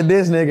 man,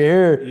 this nigga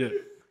here. Yeah.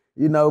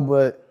 You know,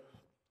 but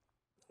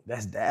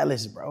that's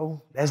Dallas,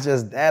 bro. That's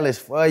just Dallas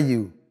for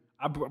you.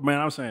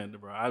 I'm saying,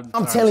 bro.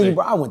 I'm telling you,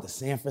 bro. I went to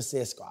San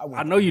Francisco. I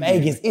went to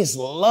Vegas. Did. It's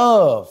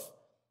love.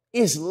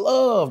 It's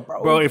love,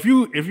 bro. Bro, if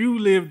you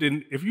lived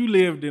in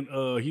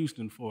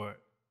Houston for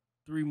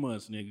 3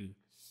 months, nigga,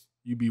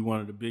 you be one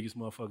of the biggest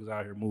motherfuckers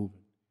out here moving,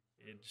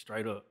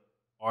 straight up.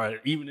 Or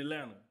even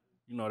Atlanta.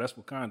 You know, that's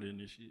Wakanda in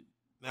this shit.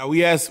 Now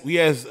we asked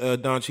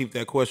Don Chief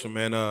that question,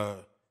 man.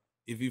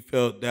 If you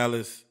felt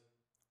Dallas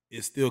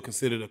is still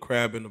considered a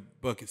crab in the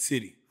bucket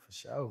city. For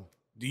sure.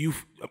 Do you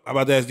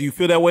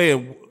feel that way?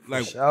 And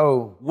like, For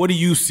sure. what do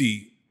you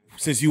see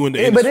since you in the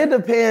But industry? it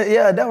depends.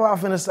 Yeah, that's what I'm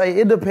finna say.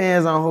 It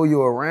depends on who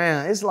you're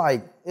around. It's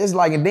like,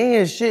 and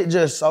then shit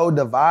just so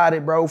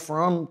divided, bro,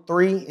 from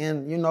 3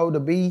 and, you know, the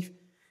beef.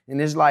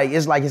 And it's like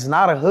it's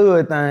not a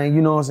hood thing,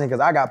 you know what I'm saying? Because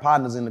I got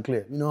partners in the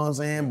clip, you know what I'm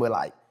saying? But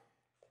like,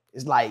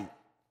 it's like,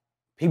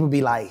 people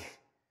be like,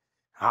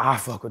 I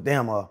fuck with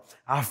them or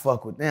I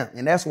fuck with them.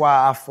 And that's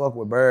why I fuck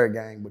with Bird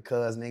Gang,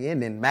 because, nigga, it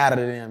didn't matter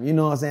to them. You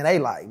know what I'm saying? They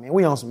like, man,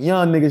 we on some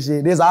young nigga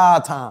shit. This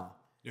our time.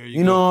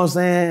 You know what I'm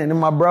saying? And then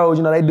my bros,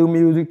 you know, they do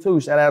music too.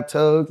 Shout out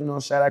Tugs, you know,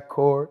 shout out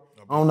Cord.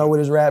 I don't know what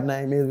his rap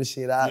name is, but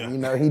shit, you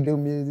know, he do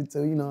music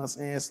too, you know what I'm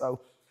saying? So,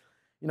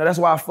 you know, that's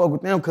why I fuck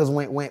with them, because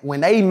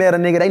when they met a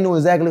nigga, they knew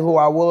exactly who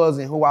I was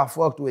and who I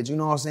fucked with, you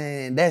know what I'm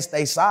saying? And that's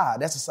they side.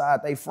 That's the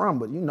side they from.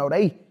 But, you know,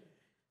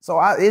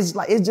 it's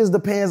like, it just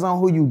depends on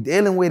who you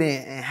dealing with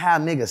and how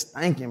niggas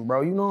thinking,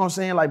 bro. You know what I'm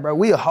saying? Like, bro,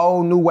 we a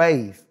whole new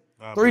wave.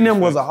 3 of them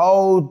was a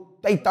whole,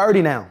 they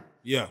 30 now.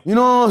 Yeah. You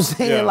know what I'm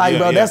saying? Yeah,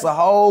 bro, that's a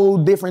whole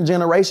different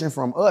generation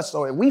from us.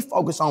 So if we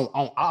focus on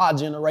our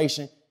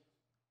generation,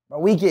 bro,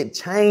 we could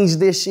change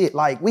this shit.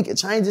 Like, we could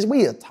change this.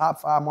 We a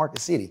top 5 market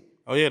city.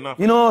 Oh, yeah, no.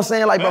 You know what I'm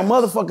saying? Like, bro,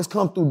 motherfuckers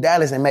come through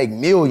Dallas and make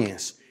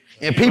millions.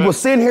 And people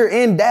sitting here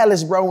in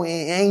Dallas, bro, and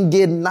ain't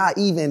getting not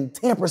even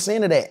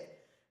 10% of that.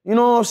 You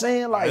know what I'm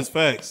saying? Like, that's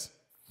facts.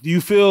 Do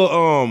you feel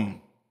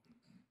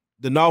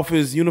the North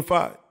is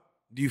unified?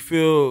 Do you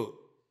feel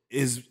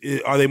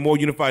are they more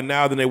unified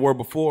now than they were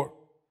before?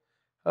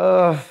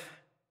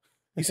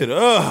 He said,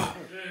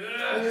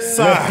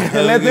 Sorry.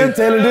 Let them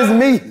tell it it's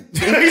me.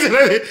 He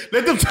said,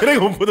 let them tell they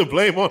gonna put the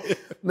blame on it.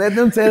 Let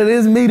them tell it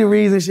it's me the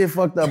reason shit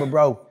fucked up. But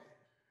bro,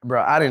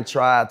 I didn't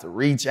try to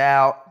reach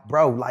out.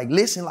 Bro, like,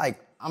 listen, like,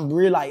 I'm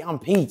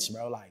Peach,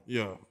 bro. Like,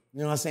 yeah. You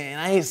know what I'm saying?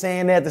 I ain't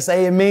saying that to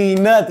say it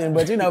mean nothing,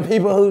 but you know,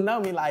 people who know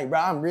me, like, bro,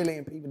 I'm really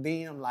in people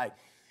DM, like,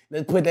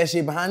 let's put that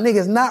shit behind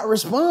niggas not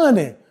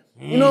responding.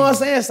 You know what I'm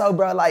saying? So,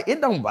 bro, like,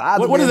 it don't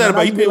bother me. What is that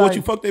about? You mean like, what,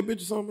 you fucked that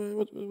bitch or something, man?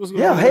 What's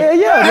going yeah, on? hell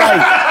yeah.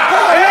 Like,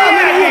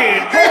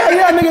 hell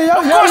yeah, nigga.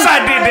 Of course I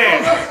did that.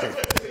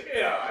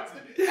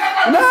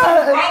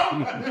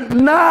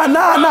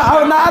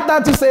 Nah. I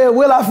thought you said,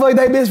 will I fuck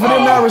that bitch for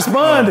them not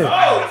responding?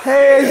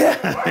 Hell yeah.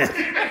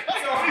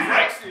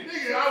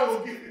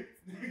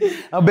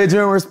 I bet you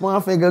don't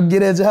respond, finna go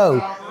get at your hoe.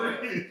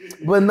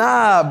 But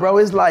nah, bro,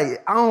 it's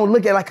like, I don't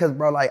look at it like, cause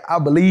bro, like, I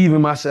believe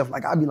in myself.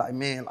 Like, I be like,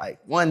 man, like,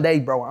 one day,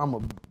 bro, I'm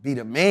gonna be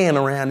the man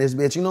around this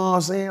bitch, you know what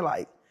I'm saying?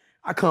 Like,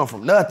 I come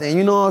from nothing,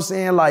 you know what I'm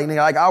saying? Like, nigga,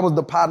 like, I was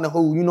the partner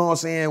who, you know what I'm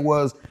saying,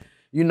 was,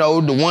 you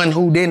know, the one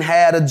who didn't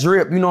have a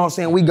drip, you know what I'm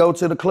saying? We go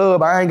to the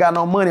club, I ain't got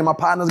no money, my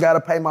partner's gotta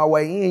pay my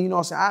way in, you know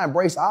what I'm saying? I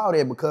embrace all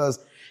that because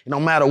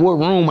no matter what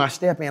room I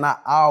step in, I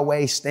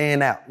always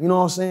stand out, you know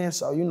what I'm saying?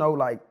 So, you know,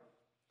 like,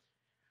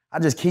 I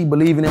just keep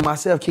believing in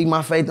myself, keep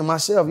my faith in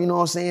myself, you know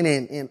what I'm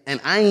saying?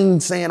 And I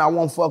ain't saying I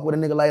won't fuck with a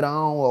nigga later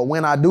on or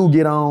when I do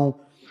get on,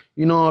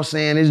 you know what I'm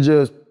saying? It's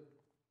just,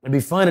 it'd be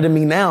funny to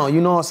me now, you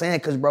know what I'm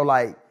saying? Cause bro,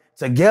 like,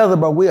 together,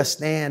 bro, we'll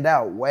stand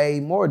out way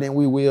more than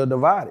we will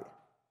divided.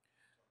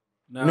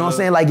 You know what I'm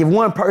saying? Like, if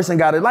one person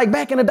got it, like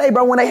back in the day,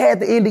 bro, when they had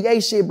the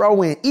NDA shit,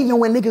 bro, and even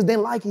when niggas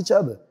didn't like each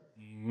other,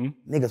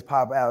 niggas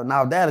pop out.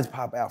 Now that is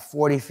pop out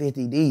 40,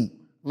 50 deep.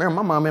 Remember,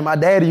 my mom and my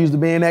daddy used to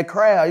be in that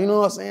crowd, you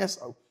know what I'm saying?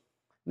 So,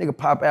 nigga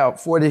pop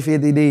out 40,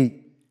 50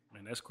 deep.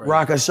 Man, that's crazy.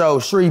 Rock a show,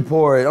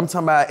 Shreveport. I'm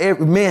talking about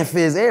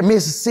Memphis,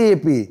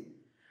 Mississippi.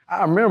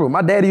 I remember,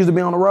 my daddy used to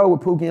be on the road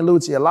with Pookie and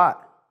Lucci a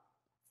lot.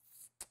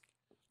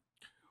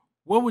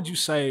 What would you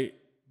say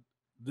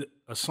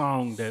a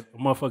song that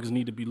motherfuckers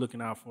need to be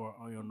looking out for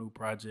on your new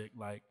project?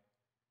 Like,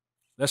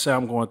 let's say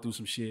I'm going through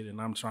some shit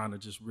and I'm trying to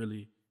just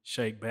really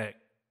shake back.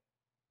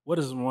 What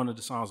is one of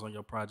the songs on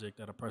your project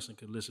that a person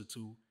could listen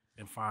to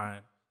and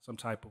find some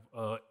type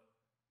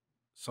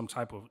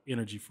of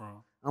energy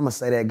from? I'm gonna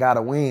say that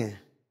Gotta Win.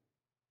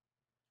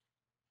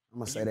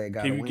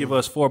 Can you give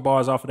us 4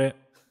 bars off of that?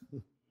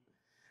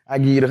 I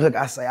give you the hook.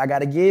 I say, I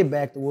gotta get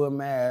back to what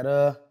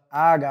matter.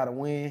 I gotta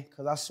win,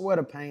 cause I swear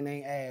the pain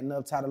ain't adding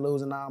up. Tired of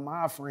losing all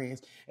my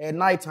friends. At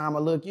nighttime,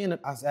 I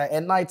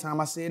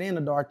sit in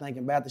the dark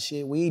thinking about the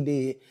shit we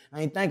did.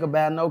 I ain't think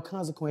about no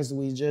consequences.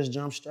 We just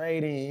jump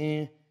straight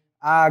in.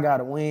 I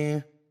gotta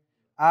win.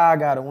 You know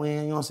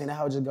what I'm saying? That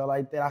hoe just go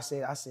like that. I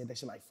said that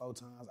shit like 4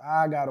 times.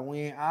 I gotta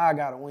win. Yeah.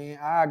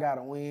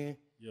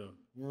 You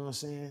know what I'm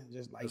saying?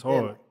 Just like it's that.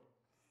 hard.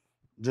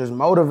 Just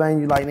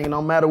motivating you, like, nigga,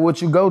 no matter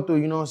what you go through,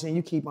 you know what I'm saying?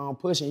 You keep on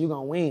pushing, you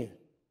gonna win.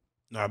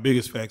 Nah,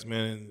 biggest facts,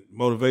 man.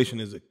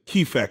 Motivation is a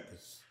key factor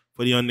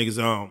for the young niggas.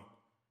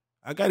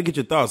 I got to get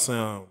your thoughts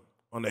on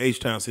the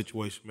H-Town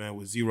situation, man,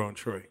 with Zero and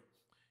Trey.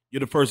 You're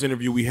the first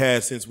interview we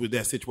had since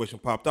that situation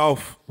popped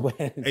off. When-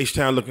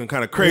 H-Town looking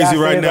kind of Yeah, I crazy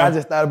right said that, now. I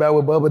just thought about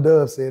what Bubba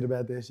Dub said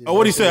about that shit. Oh,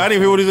 what'd he say? I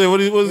didn't hear what he said. What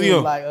was he He was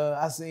on? like,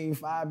 I seen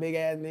 5 big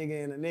ass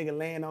nigga and a nigga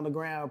laying on the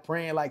ground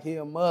praying like he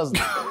a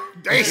Muslim.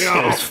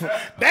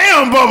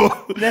 Damn,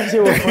 Bubba. That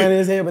shit was funny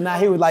as hell, but now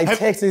he was like,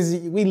 Texas,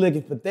 we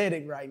looking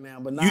pathetic right now.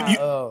 But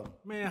now,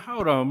 Man,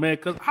 hold on, man,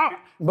 cause how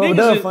Bubba niggas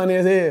Dub is, funny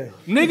as hell.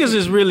 niggas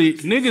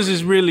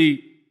is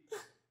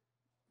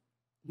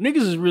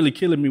really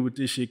killing me with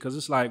this shit, cause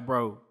it's like,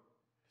 bro,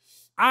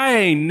 I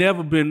ain't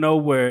never been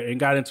nowhere and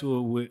got into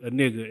it with a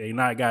nigga and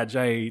not got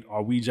Jade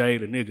or we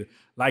Jade a nigga.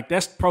 Like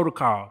that's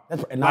protocol. Now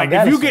like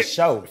that if is you get for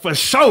sure. for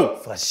sure,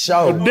 For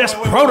sure. that's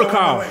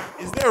protocol.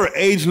 Is there an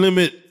age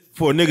limit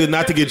for a nigga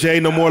not to get Jay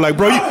no more? Like,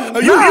 bro, hell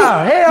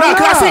nah.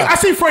 cause I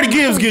seen Freddie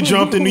Gibbs get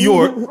jumped in New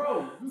York. Zero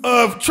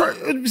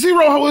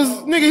was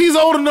nigga. He's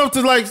old enough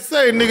to like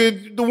say,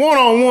 nigga, the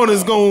 1-on-1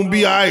 is gonna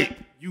be alright.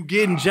 You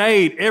getting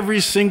Jade every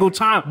single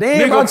time.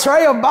 Damn, Nigga, bro,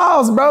 Trey a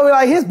boss, bro.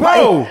 Like his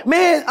Bro.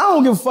 man, I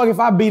don't give a fuck if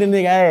I beat a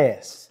nigga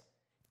ass.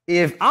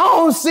 If I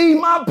don't see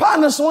my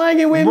partner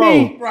swinging with Bro.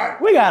 me,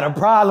 Right. we got a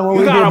problem when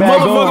you we got get a back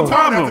motherfucking on.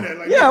 problem.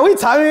 Yeah, we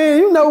talking.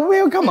 You know,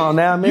 man, come on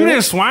now, man. You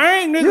didn't swing,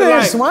 nigga. You didn't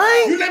like,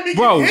 swing, Let me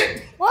Bro. get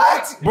hit.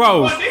 what?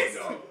 Bro.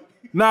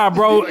 Nah,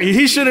 bro.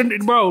 He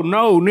shouldn't, bro.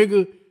 No,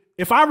 nigga.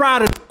 If I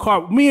ride a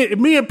car,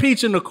 me and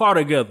Peach in the car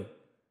together,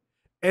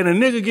 and a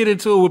nigga get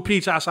into it with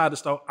Peach outside the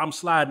store, I'm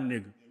sliding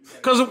nigga.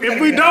 Cause if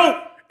we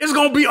don't, it's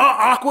gonna be an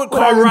awkward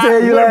car I just ride.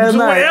 tell you last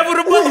night. Wherever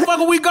the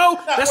motherfucker we go,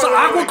 that's an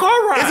awkward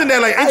car ride. Isn't that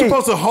like, ain't you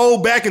supposed to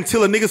hold back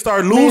until a nigga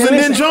start losing, Man, then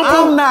listen, jump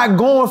I'm on? not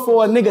going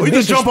for a nigga you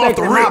just jump off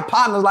the disrespecting my rip.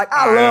 partners. Like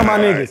I love my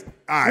niggas.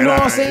 All right, You know what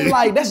all I'm saying?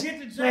 right. Like that's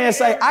man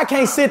say I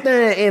can't sit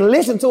there and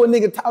listen to a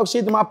nigga talk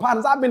shit to my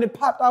partners. I've been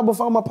popped out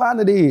before my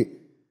partner did.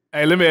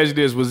 Hey, let me ask you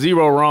this. Was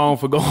Zero wrong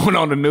for going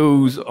on the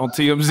news on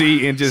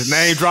TMZ and just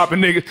name dropping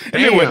niggas? And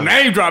then with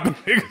name dropping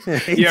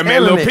niggas. Yeah,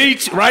 man, telling Lil it.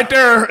 Peach right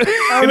there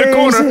I in the mean,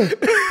 corner. shit.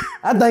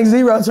 I think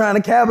Zero trying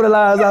to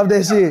capitalize off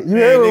that shit. You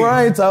heard what nigga.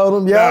 Ryan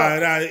told him,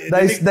 yeah.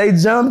 Nah, They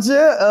jumped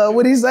you.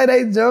 What he say?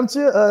 They jumped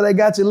you. They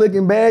got you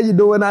looking bad. You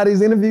doing all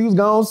these interviews.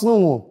 Go on, sue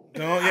them.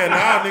 No,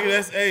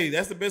 nigga,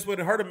 that's the best way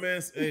to hurt a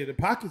man. Hey, the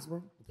pockets,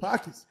 bro. The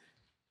pockets.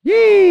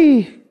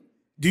 Yee.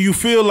 Do you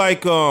feel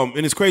like,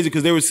 and it's crazy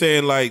because they were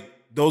saying like,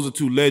 those are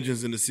two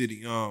legends in the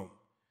city.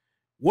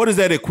 What is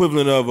that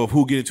equivalent of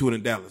who get into it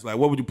in Dallas? Like,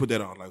 what would you put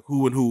that on? Like,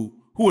 who and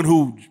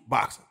who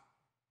boxing?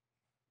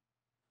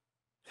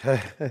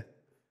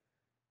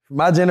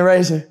 My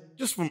generation.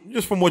 Just from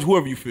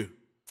whoever you feel.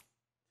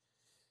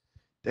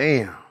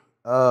 Damn.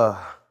 Man,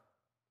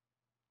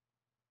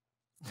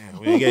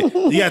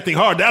 you gotta think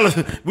hard, Dallas.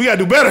 We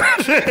gotta do better.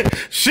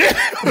 Shit.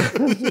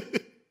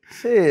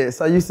 Shit.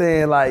 So you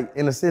saying like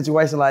in a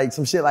situation like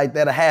some shit like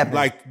that'll happen?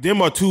 Like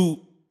them are two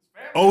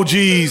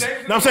OGs.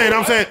 No, I'm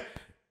saying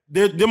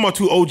them are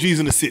two OGs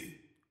in the city.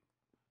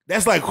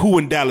 That's like who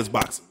in Dallas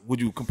boxing?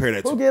 Would you compare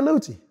that who to? get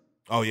Lucci?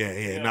 Oh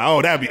yeah.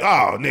 No, that'd be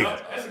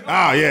nigga.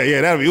 Oh yeah,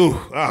 that'd be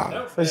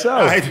For sure.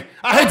 I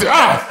hate to.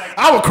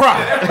 I would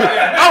cry.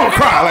 I would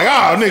cry like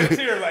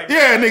nigga.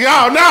 Yeah,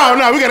 nigga.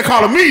 No, we gotta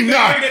call a meeting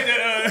now.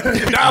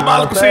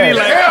 Diabolical City,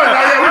 like,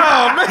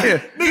 oh, man.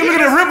 Nigga, look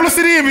at the Rippler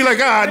City and be like,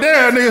 God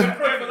damn,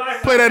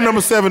 nigga. Play that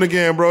number 7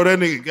 again, bro. That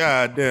nigga,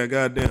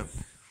 God damn.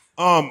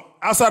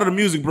 Outside of the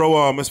music,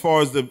 bro, as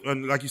far as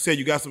like you said,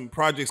 you got some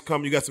projects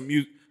coming, you got some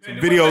music, some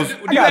videos. Do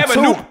you got have a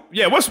two. new?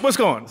 Yeah, what's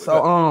going?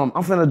 So I'm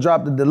finna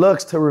drop the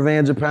deluxe to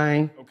Revenge of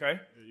Pain. Okay.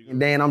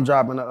 And then I'm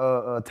dropping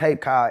a tape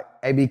called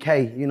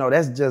ABK. You know,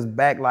 that's just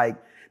back like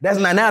that's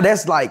not now.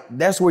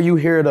 That's where you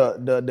hear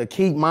the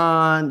keep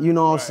mine. You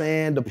know what I'm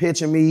saying? The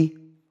picture me.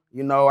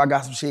 You know, I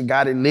got some shit,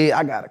 got it lit.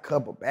 I got a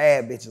couple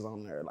bad bitches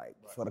on there, like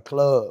for the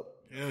club.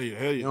 Hell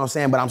yeah. You know what I'm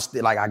saying? But I'm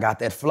still like I got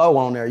that flow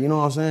on there. You know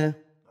what I'm saying?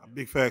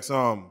 Big facts.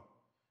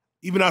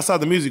 Even outside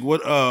the music,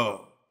 what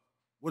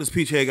does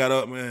Peach Head got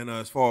up, man?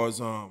 As far as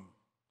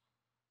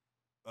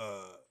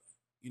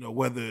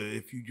whether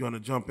if you're gonna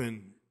jump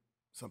in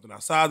something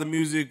outside the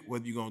music,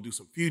 whether you're gonna do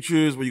some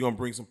features, whether you're gonna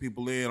bring some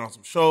people in on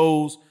some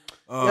shows.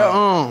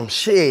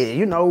 Shit.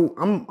 You know,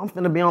 I'm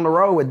finna be on the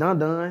road with Dun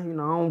Dun. You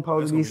know, I'm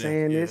supposed to be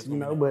saying this. You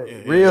know, but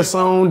real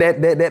soon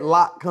that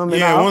lock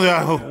coming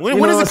out. When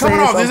You know is what it coming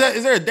I'm off? saying?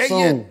 Is there a date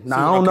Soon. yet?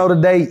 Nah, I don't know the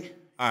date.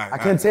 I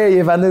couldn't tell you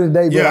if I knew the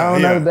date, but I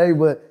don't know the date.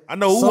 But I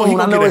know soon.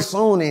 I know get it's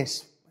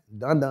soonish.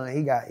 Dun Dun,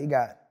 he got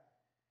a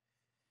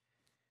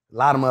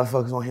lot of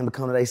motherfuckers want him to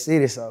come to their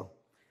city. So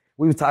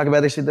we was talking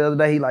about this shit the other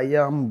day. He like,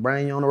 yeah, I'm gonna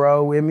bring you on the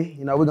road with me.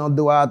 You know, we're gonna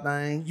do our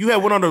thing. You had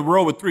went on the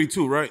road with 3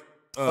 too, right?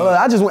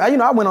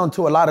 I went on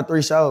to a lot of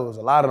 3 shows.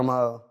 A lot of them,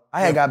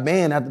 I had got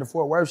banned after the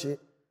Fort Worth shit.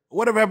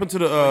 Whatever happened to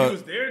the? You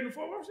was there in the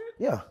Fort Worth shit?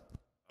 Yeah,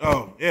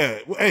 Oh yeah.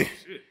 Hey,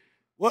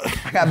 what?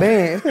 I got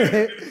banned.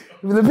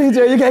 The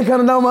PJ, you can't come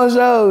to no more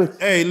shows.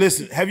 Hey,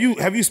 listen. Have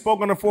you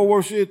spoken on the Fort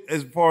Worth shit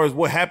as far as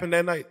what happened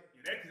that night?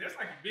 That's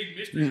like a big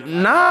mystery.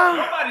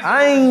 Nah,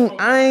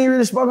 I ain't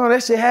really spoken on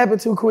that shit.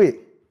 Happened too quick.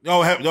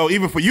 No,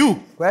 even for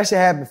you, Well, that shit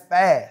happened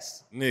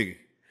fast. nigga.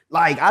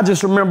 Like, I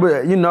just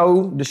remember, you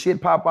know, the shit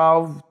pop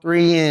off,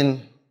 3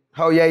 and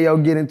Ho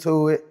Yayo get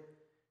into it.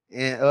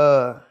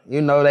 And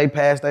you know, they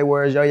passed their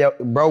words. Yo,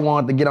 bro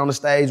wanted to get on the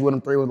stage with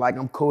them. 3 was like,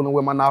 I'm cooling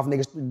with my North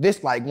niggas.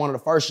 This like one of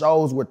the first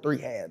shows where 3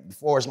 had the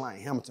Forest Lane,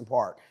 Hamilton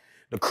Park,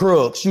 the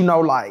Crooks, you know,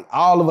 like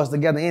all of us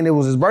together. And it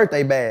was his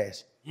birthday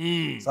bash.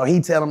 So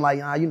he tell them like,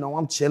 you know,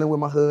 I'm chilling with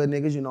my hood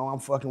niggas. You know, I'm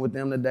fucking with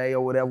them today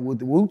or whatever with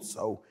the Woot.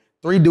 So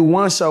 3 do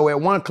one show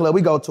at one club.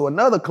 We go to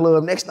another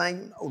club. Next thing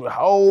you know, the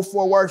whole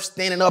Fort Worth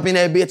standing up in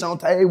that bitch on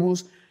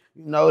tables.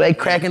 You know, they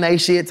cracking they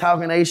shit,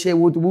 talking they shit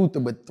with the Woot.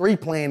 But 3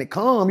 playing it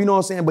calm, you know what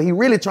I'm saying? But he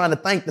really trying to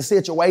think the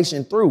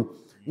situation through.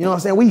 You know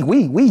what I'm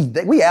saying?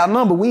 We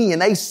outnumbered. We in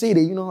they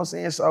city, you know what I'm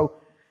saying? So,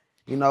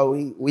 you know,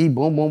 we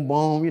boom, boom,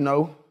 boom, you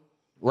know.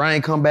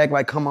 Ryan come back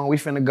like, come on, we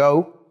finna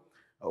go.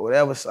 Or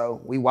whatever,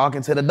 so we walk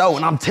into the door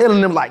and I'm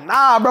telling them like,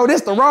 nah, bro, this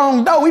the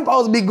wrong door. We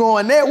supposed to be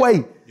going that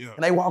way. Yeah.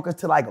 And they walk us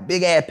to like a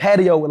big ass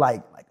patio with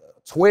like a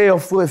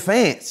 12-foot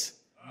fence.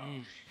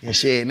 And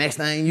shit, next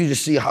thing you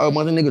just see a whole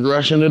bunch of niggas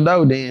rushing the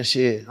door, then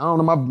shit. I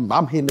don't know,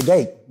 I'm hitting the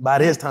gate by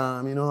this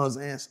time, you know what I'm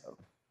saying? So,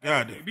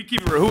 God, be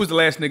keeping real. Who was the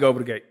last nigga over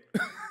the gate?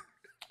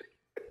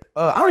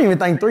 I don't even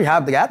think 3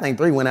 hopped the gate. I think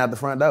 3 went out the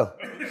front door.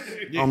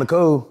 On the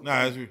cool.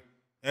 Nah,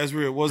 that's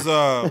real. Was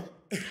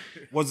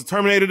the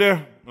Terminator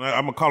there?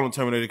 I'm gonna call him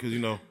Terminator because you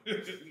know.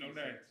 No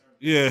name.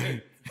 Yeah.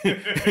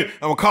 I'm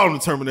gonna call him the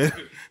Terminator.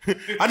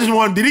 I just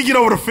wanted, did he get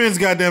over the fence,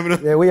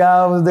 goddammit? Yeah, we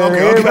all was there.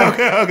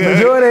 Okay.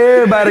 Majority of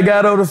everybody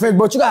got over the fence.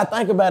 But you gotta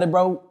think about it,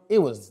 bro. It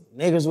was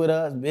niggas with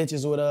us,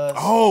 bitches with us.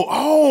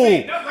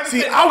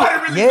 See,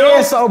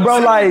 so bro,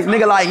 like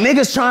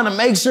niggas trying to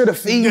make sure the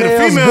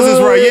females is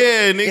right,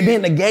 yeah, nigga. And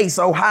then the gate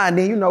so high, and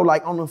then you know,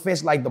 like on the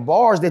fence, like the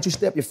bars that you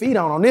step your feet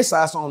on this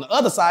side, so on the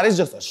other side, it's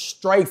just a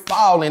straight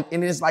fall, and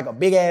it's like a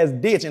big ass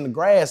ditch in the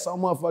grass, so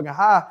motherfucking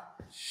high.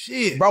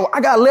 Shit. Bro,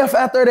 I got left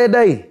out there that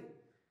day.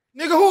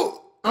 Nigga, who?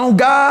 On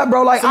God,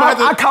 bro, like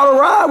I caught a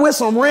ride with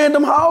some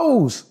random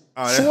hoes.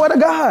 Swear to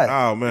God.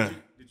 Oh, man.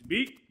 Did you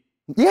beat?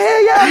 Yeah,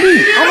 I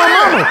beat. On my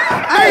mama.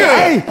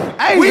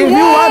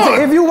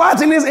 Hey, if you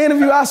watching this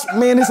interview,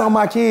 man, this on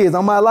my kids,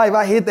 on my life.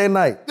 I hit that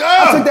night.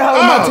 I took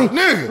that hoe to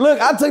my nigga. Look,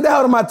 I took that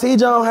hoe to my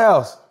T-John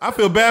house. I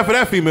feel bad for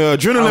that female.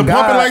 Adrenaline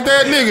pumping like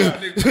that,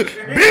 nigga.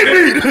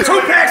 Beat.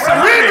 2 packs.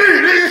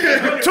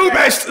 Beat. 2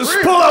 packs.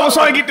 Pull over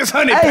so I get this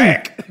 100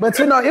 pack. But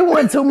you know, it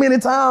wasn't too many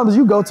times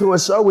you go to a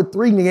show with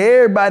 3 niggas,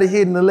 everybody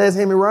hitting the Les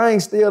Hemi Rain,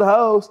 still the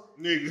hoes.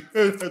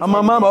 Nigga. On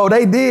my mama,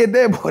 they did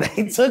that, boy.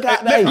 They took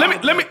out that.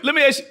 Let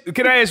me ask you,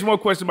 can I ask you one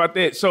question about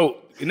that? So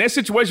in that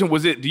situation,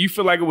 do you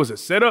feel like it was a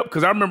setup?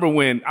 Because I remember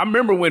when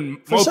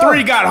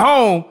Mo3 got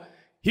home,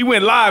 he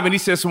went live and he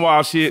said some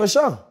wild shit. For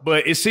sure.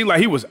 But it seemed like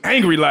he was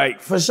angry,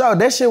 like. For sure.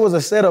 That shit was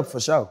a setup for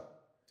sure.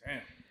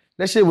 Damn.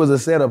 That shit was a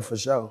setup for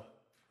sure.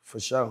 For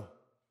sure.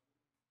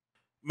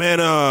 Man,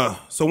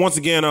 so once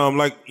again,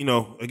 like, you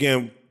know,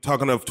 again,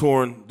 talking of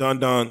touring,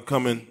 Don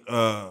coming,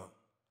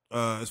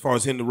 as far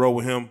as hitting the road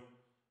with him.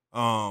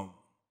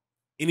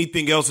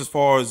 Anything else as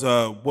far as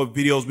what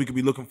videos we could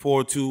be looking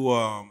forward to?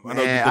 I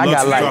know I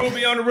got like will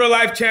be on the Real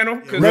Life channel.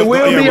 They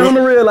will be on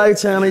the Real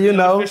Life channel, you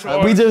know.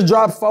 We just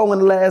dropped 4 in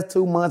the last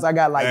 2 months. I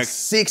got like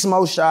 6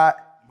 more shot.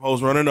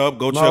 Hoes running up,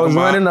 go check them out. Hoes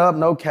running up,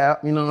 no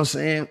cap, you know what I'm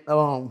saying?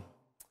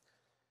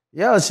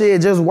 Yeah,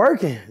 shit, just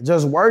working.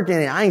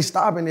 I ain't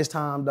stopping this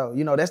time though.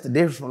 You know, that's the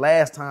difference from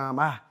last time.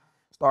 I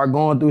started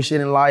going through shit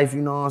in life,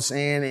 you know what I'm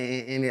saying?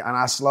 And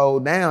I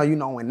slowed down, you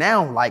know, and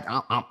now like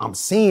I'm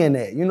seeing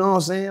that, you know what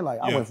I'm saying? Like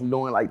I went from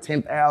doing like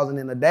 10,000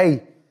 in a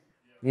day,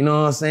 you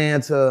know what I'm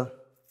saying, so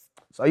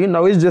you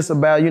know, it's just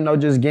about, you know,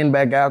 just getting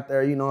back out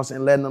there, you know what I'm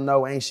saying, letting them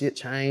know ain't shit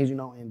changed, you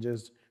know, and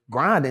just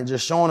grinding,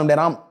 just showing them that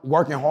I'm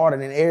working harder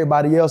than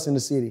everybody else in the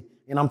city.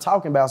 And I'm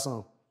talking about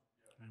something.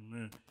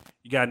 Amen.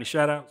 You got any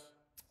shout outs?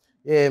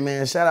 Yeah,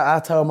 man, shout out. I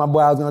told my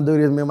boy I was gonna do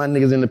this. Me and my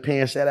niggas in the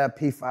pen. Shout out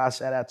P5,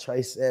 shout out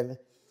Trey 7. You know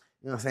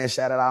what I'm saying?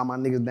 Shout out all my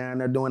niggas down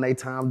there doing their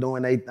time,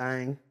 doing their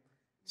thing.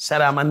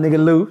 Shout out my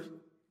nigga Lou.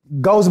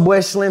 Ghost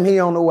Boy Slim, he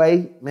on the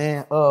way.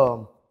 Man,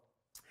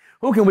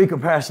 who can we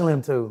compare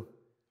Slim to?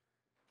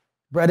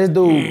 Bro, this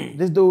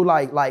dude,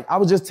 like, I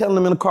was just telling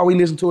him in the car, we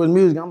listened to his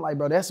music. I'm like,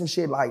 bro, that's some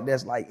shit like,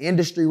 that's like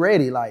industry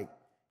ready. Like,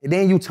 and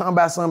then you talking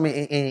about something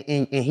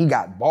and he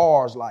got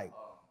bars like.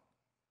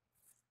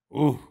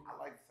 Ooh.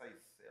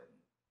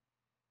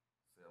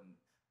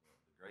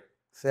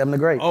 7 the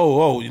Great.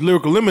 Oh,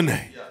 Lyrical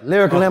Lemonade. Yeah.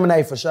 Lyrical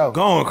Lemonade for sure.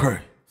 Going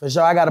crazy. For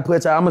sure, I gotta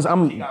put y'all.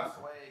 I'm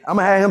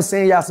gonna have him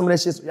send y'all some of that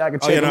shit so y'all can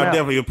check him out.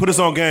 Definitely. Put us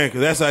on game because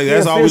that's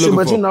all we looking for.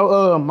 But you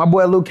know, my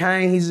boy Luke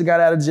Kane, he just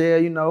got out of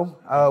jail. You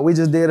know, we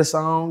just did a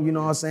song. You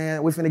know what I'm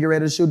saying? We finna get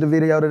ready to shoot the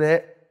video to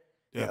that.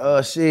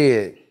 Yeah.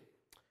 Shit.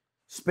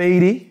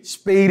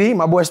 Speedy,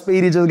 my boy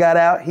Speedy just got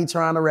out. He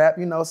trying to rap.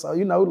 You know, so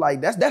you know,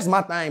 like that's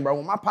my thing, bro.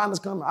 When my partners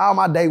come, all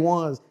my day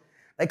ones.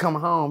 They come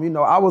home, you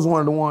know, I was one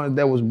of the ones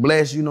that was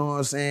blessed, you know what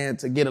I'm saying,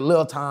 to get a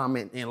little time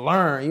and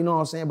learn, you know what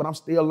I'm saying, but I'm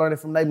still learning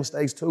from their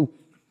mistakes too.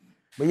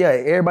 But yeah,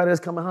 everybody that's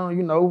coming home,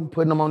 you know,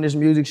 putting them on this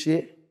music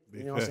shit,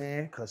 You know what I'm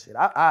saying? Cause shit,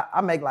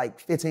 I make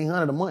like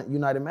 $1,500 a month,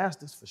 United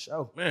Masters for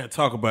sure. Man,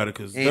 talk about it,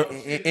 cause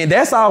And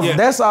that's all. Yeah.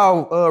 That's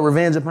all.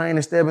 Revenge of Pain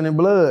and Stepping in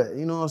Blood.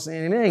 You know what I'm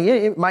saying? And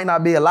it might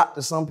not be a lot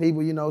to some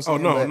people. You know what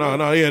I'm oh saying?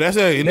 no, yeah, that's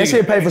it. That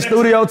shit pay for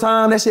studio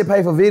time. That shit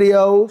pay for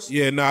videos.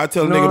 Yeah, I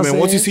tell a You know nigga, what I'm man,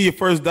 once you saying? see your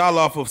first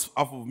dollar off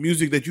of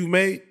music that you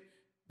made,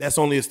 that's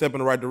only a step in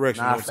the right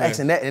direction. Nah, you know what I'm facts,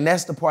 saying? and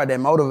that's the part that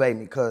motivate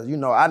me, cause you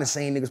know I done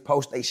seen niggas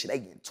post they shit, they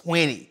get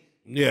 20.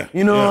 Yeah,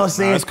 You know yeah. what I'm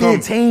saying? It's coming.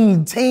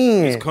 15,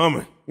 10. It's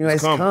coming. You know,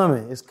 it's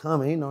coming. It's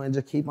coming. You know, and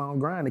just keep on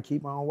grinding,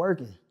 keep on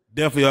working.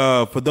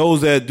 Definitely. For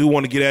those that do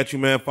want to get at you,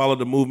 man, follow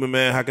the movement,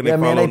 man. How can they Yeah,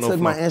 follow? man, they No took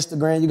Flaw? my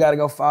Instagram. You got to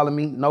go follow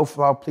me. No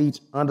Flaw Peach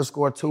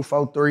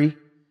 _243.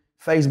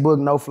 Facebook,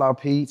 No Flaw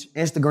Peach.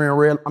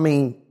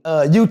 Instagram,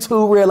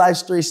 YouTube, Real Life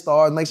Street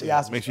Stars. Make sure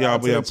y'all Make sure y'all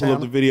subscribe to the pull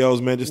up the channel.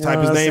 videos, man. Just You type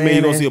know his what I'm name in.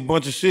 You're gonna saying? see a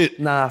bunch of shit.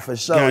 Nah, for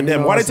sure. God you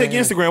damn. know Why what they I'm take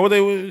your saying?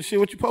 Instagram?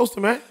 What you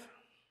posting, man?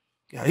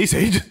 Yeah, he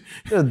said he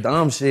Just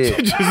dumb shit.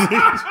 just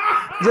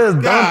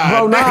Just dumb, bro.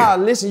 God Nah,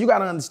 damn. listen, you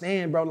gotta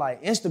understand, bro.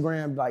 Like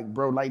Instagram, like,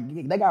 bro, like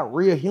they got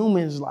real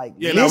humans, like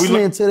Yeah, nah, we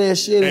listening learn- to that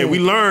shit. Hey, and we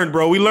learned,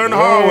 bro. We learned the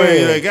hard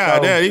way. Like, God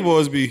so- damn, these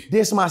boys be.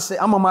 This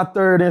I'm on my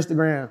third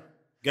Instagram.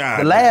 God.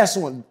 The damn. last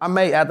one I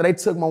made after they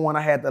took my one,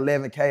 I had the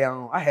 11K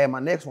on. I had my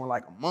next one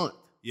like a month.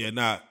 Yeah,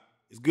 nah.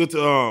 It's good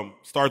to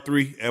start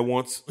 3 at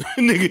once.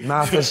 Nigga.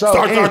 Nah, for sure.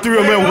 Start 3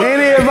 of them at once.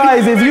 Any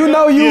advice? If you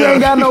know you Yeah.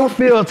 ain't got no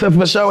filter,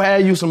 for sure,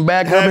 have you some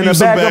backup Have and you a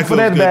some backup for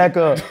that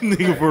backups, backup.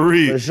 Nigga, for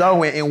real. For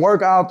sure, and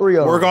work all three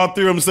of them Work all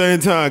 3 of them same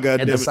time, God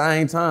at damn the it.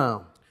 same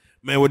time.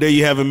 Man, well, there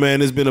you have it,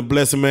 man. It's been a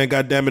blessing, man.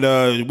 God damn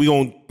it. We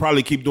gonna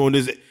probably keep doing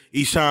this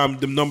each time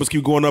the numbers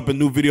keep going up and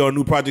new video and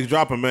new projects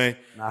dropping, man.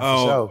 Nah,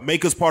 for sure.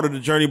 Make us part of the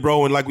journey,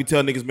 bro. And like we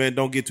tell niggas, man,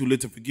 don't get too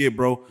lit to forget,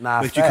 bro. Nah,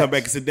 Let you come facts.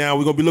 back and sit down.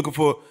 We're gonna be looking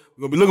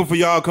for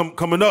y'all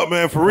coming up,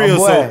 man, for My real.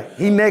 boy, So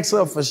he next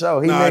up for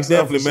sure. He nah, next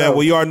definitely, up for man. sure.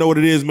 Well, you already know what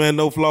it is, man.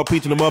 No Flaw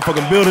Peach in the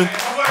motherfucking building.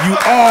 You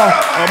are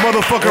a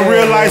motherfucking Yeah,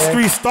 real life man.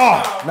 street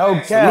star. No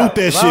cap. Salute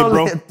that shit, Long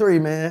bro. live 3,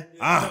 man.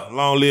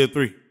 Long live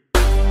 3.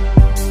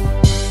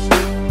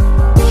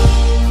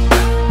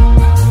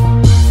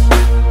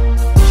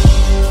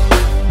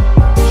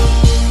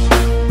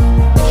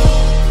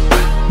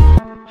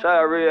 Shout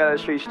out Real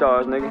Life Street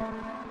Stars, nigga.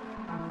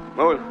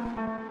 Move.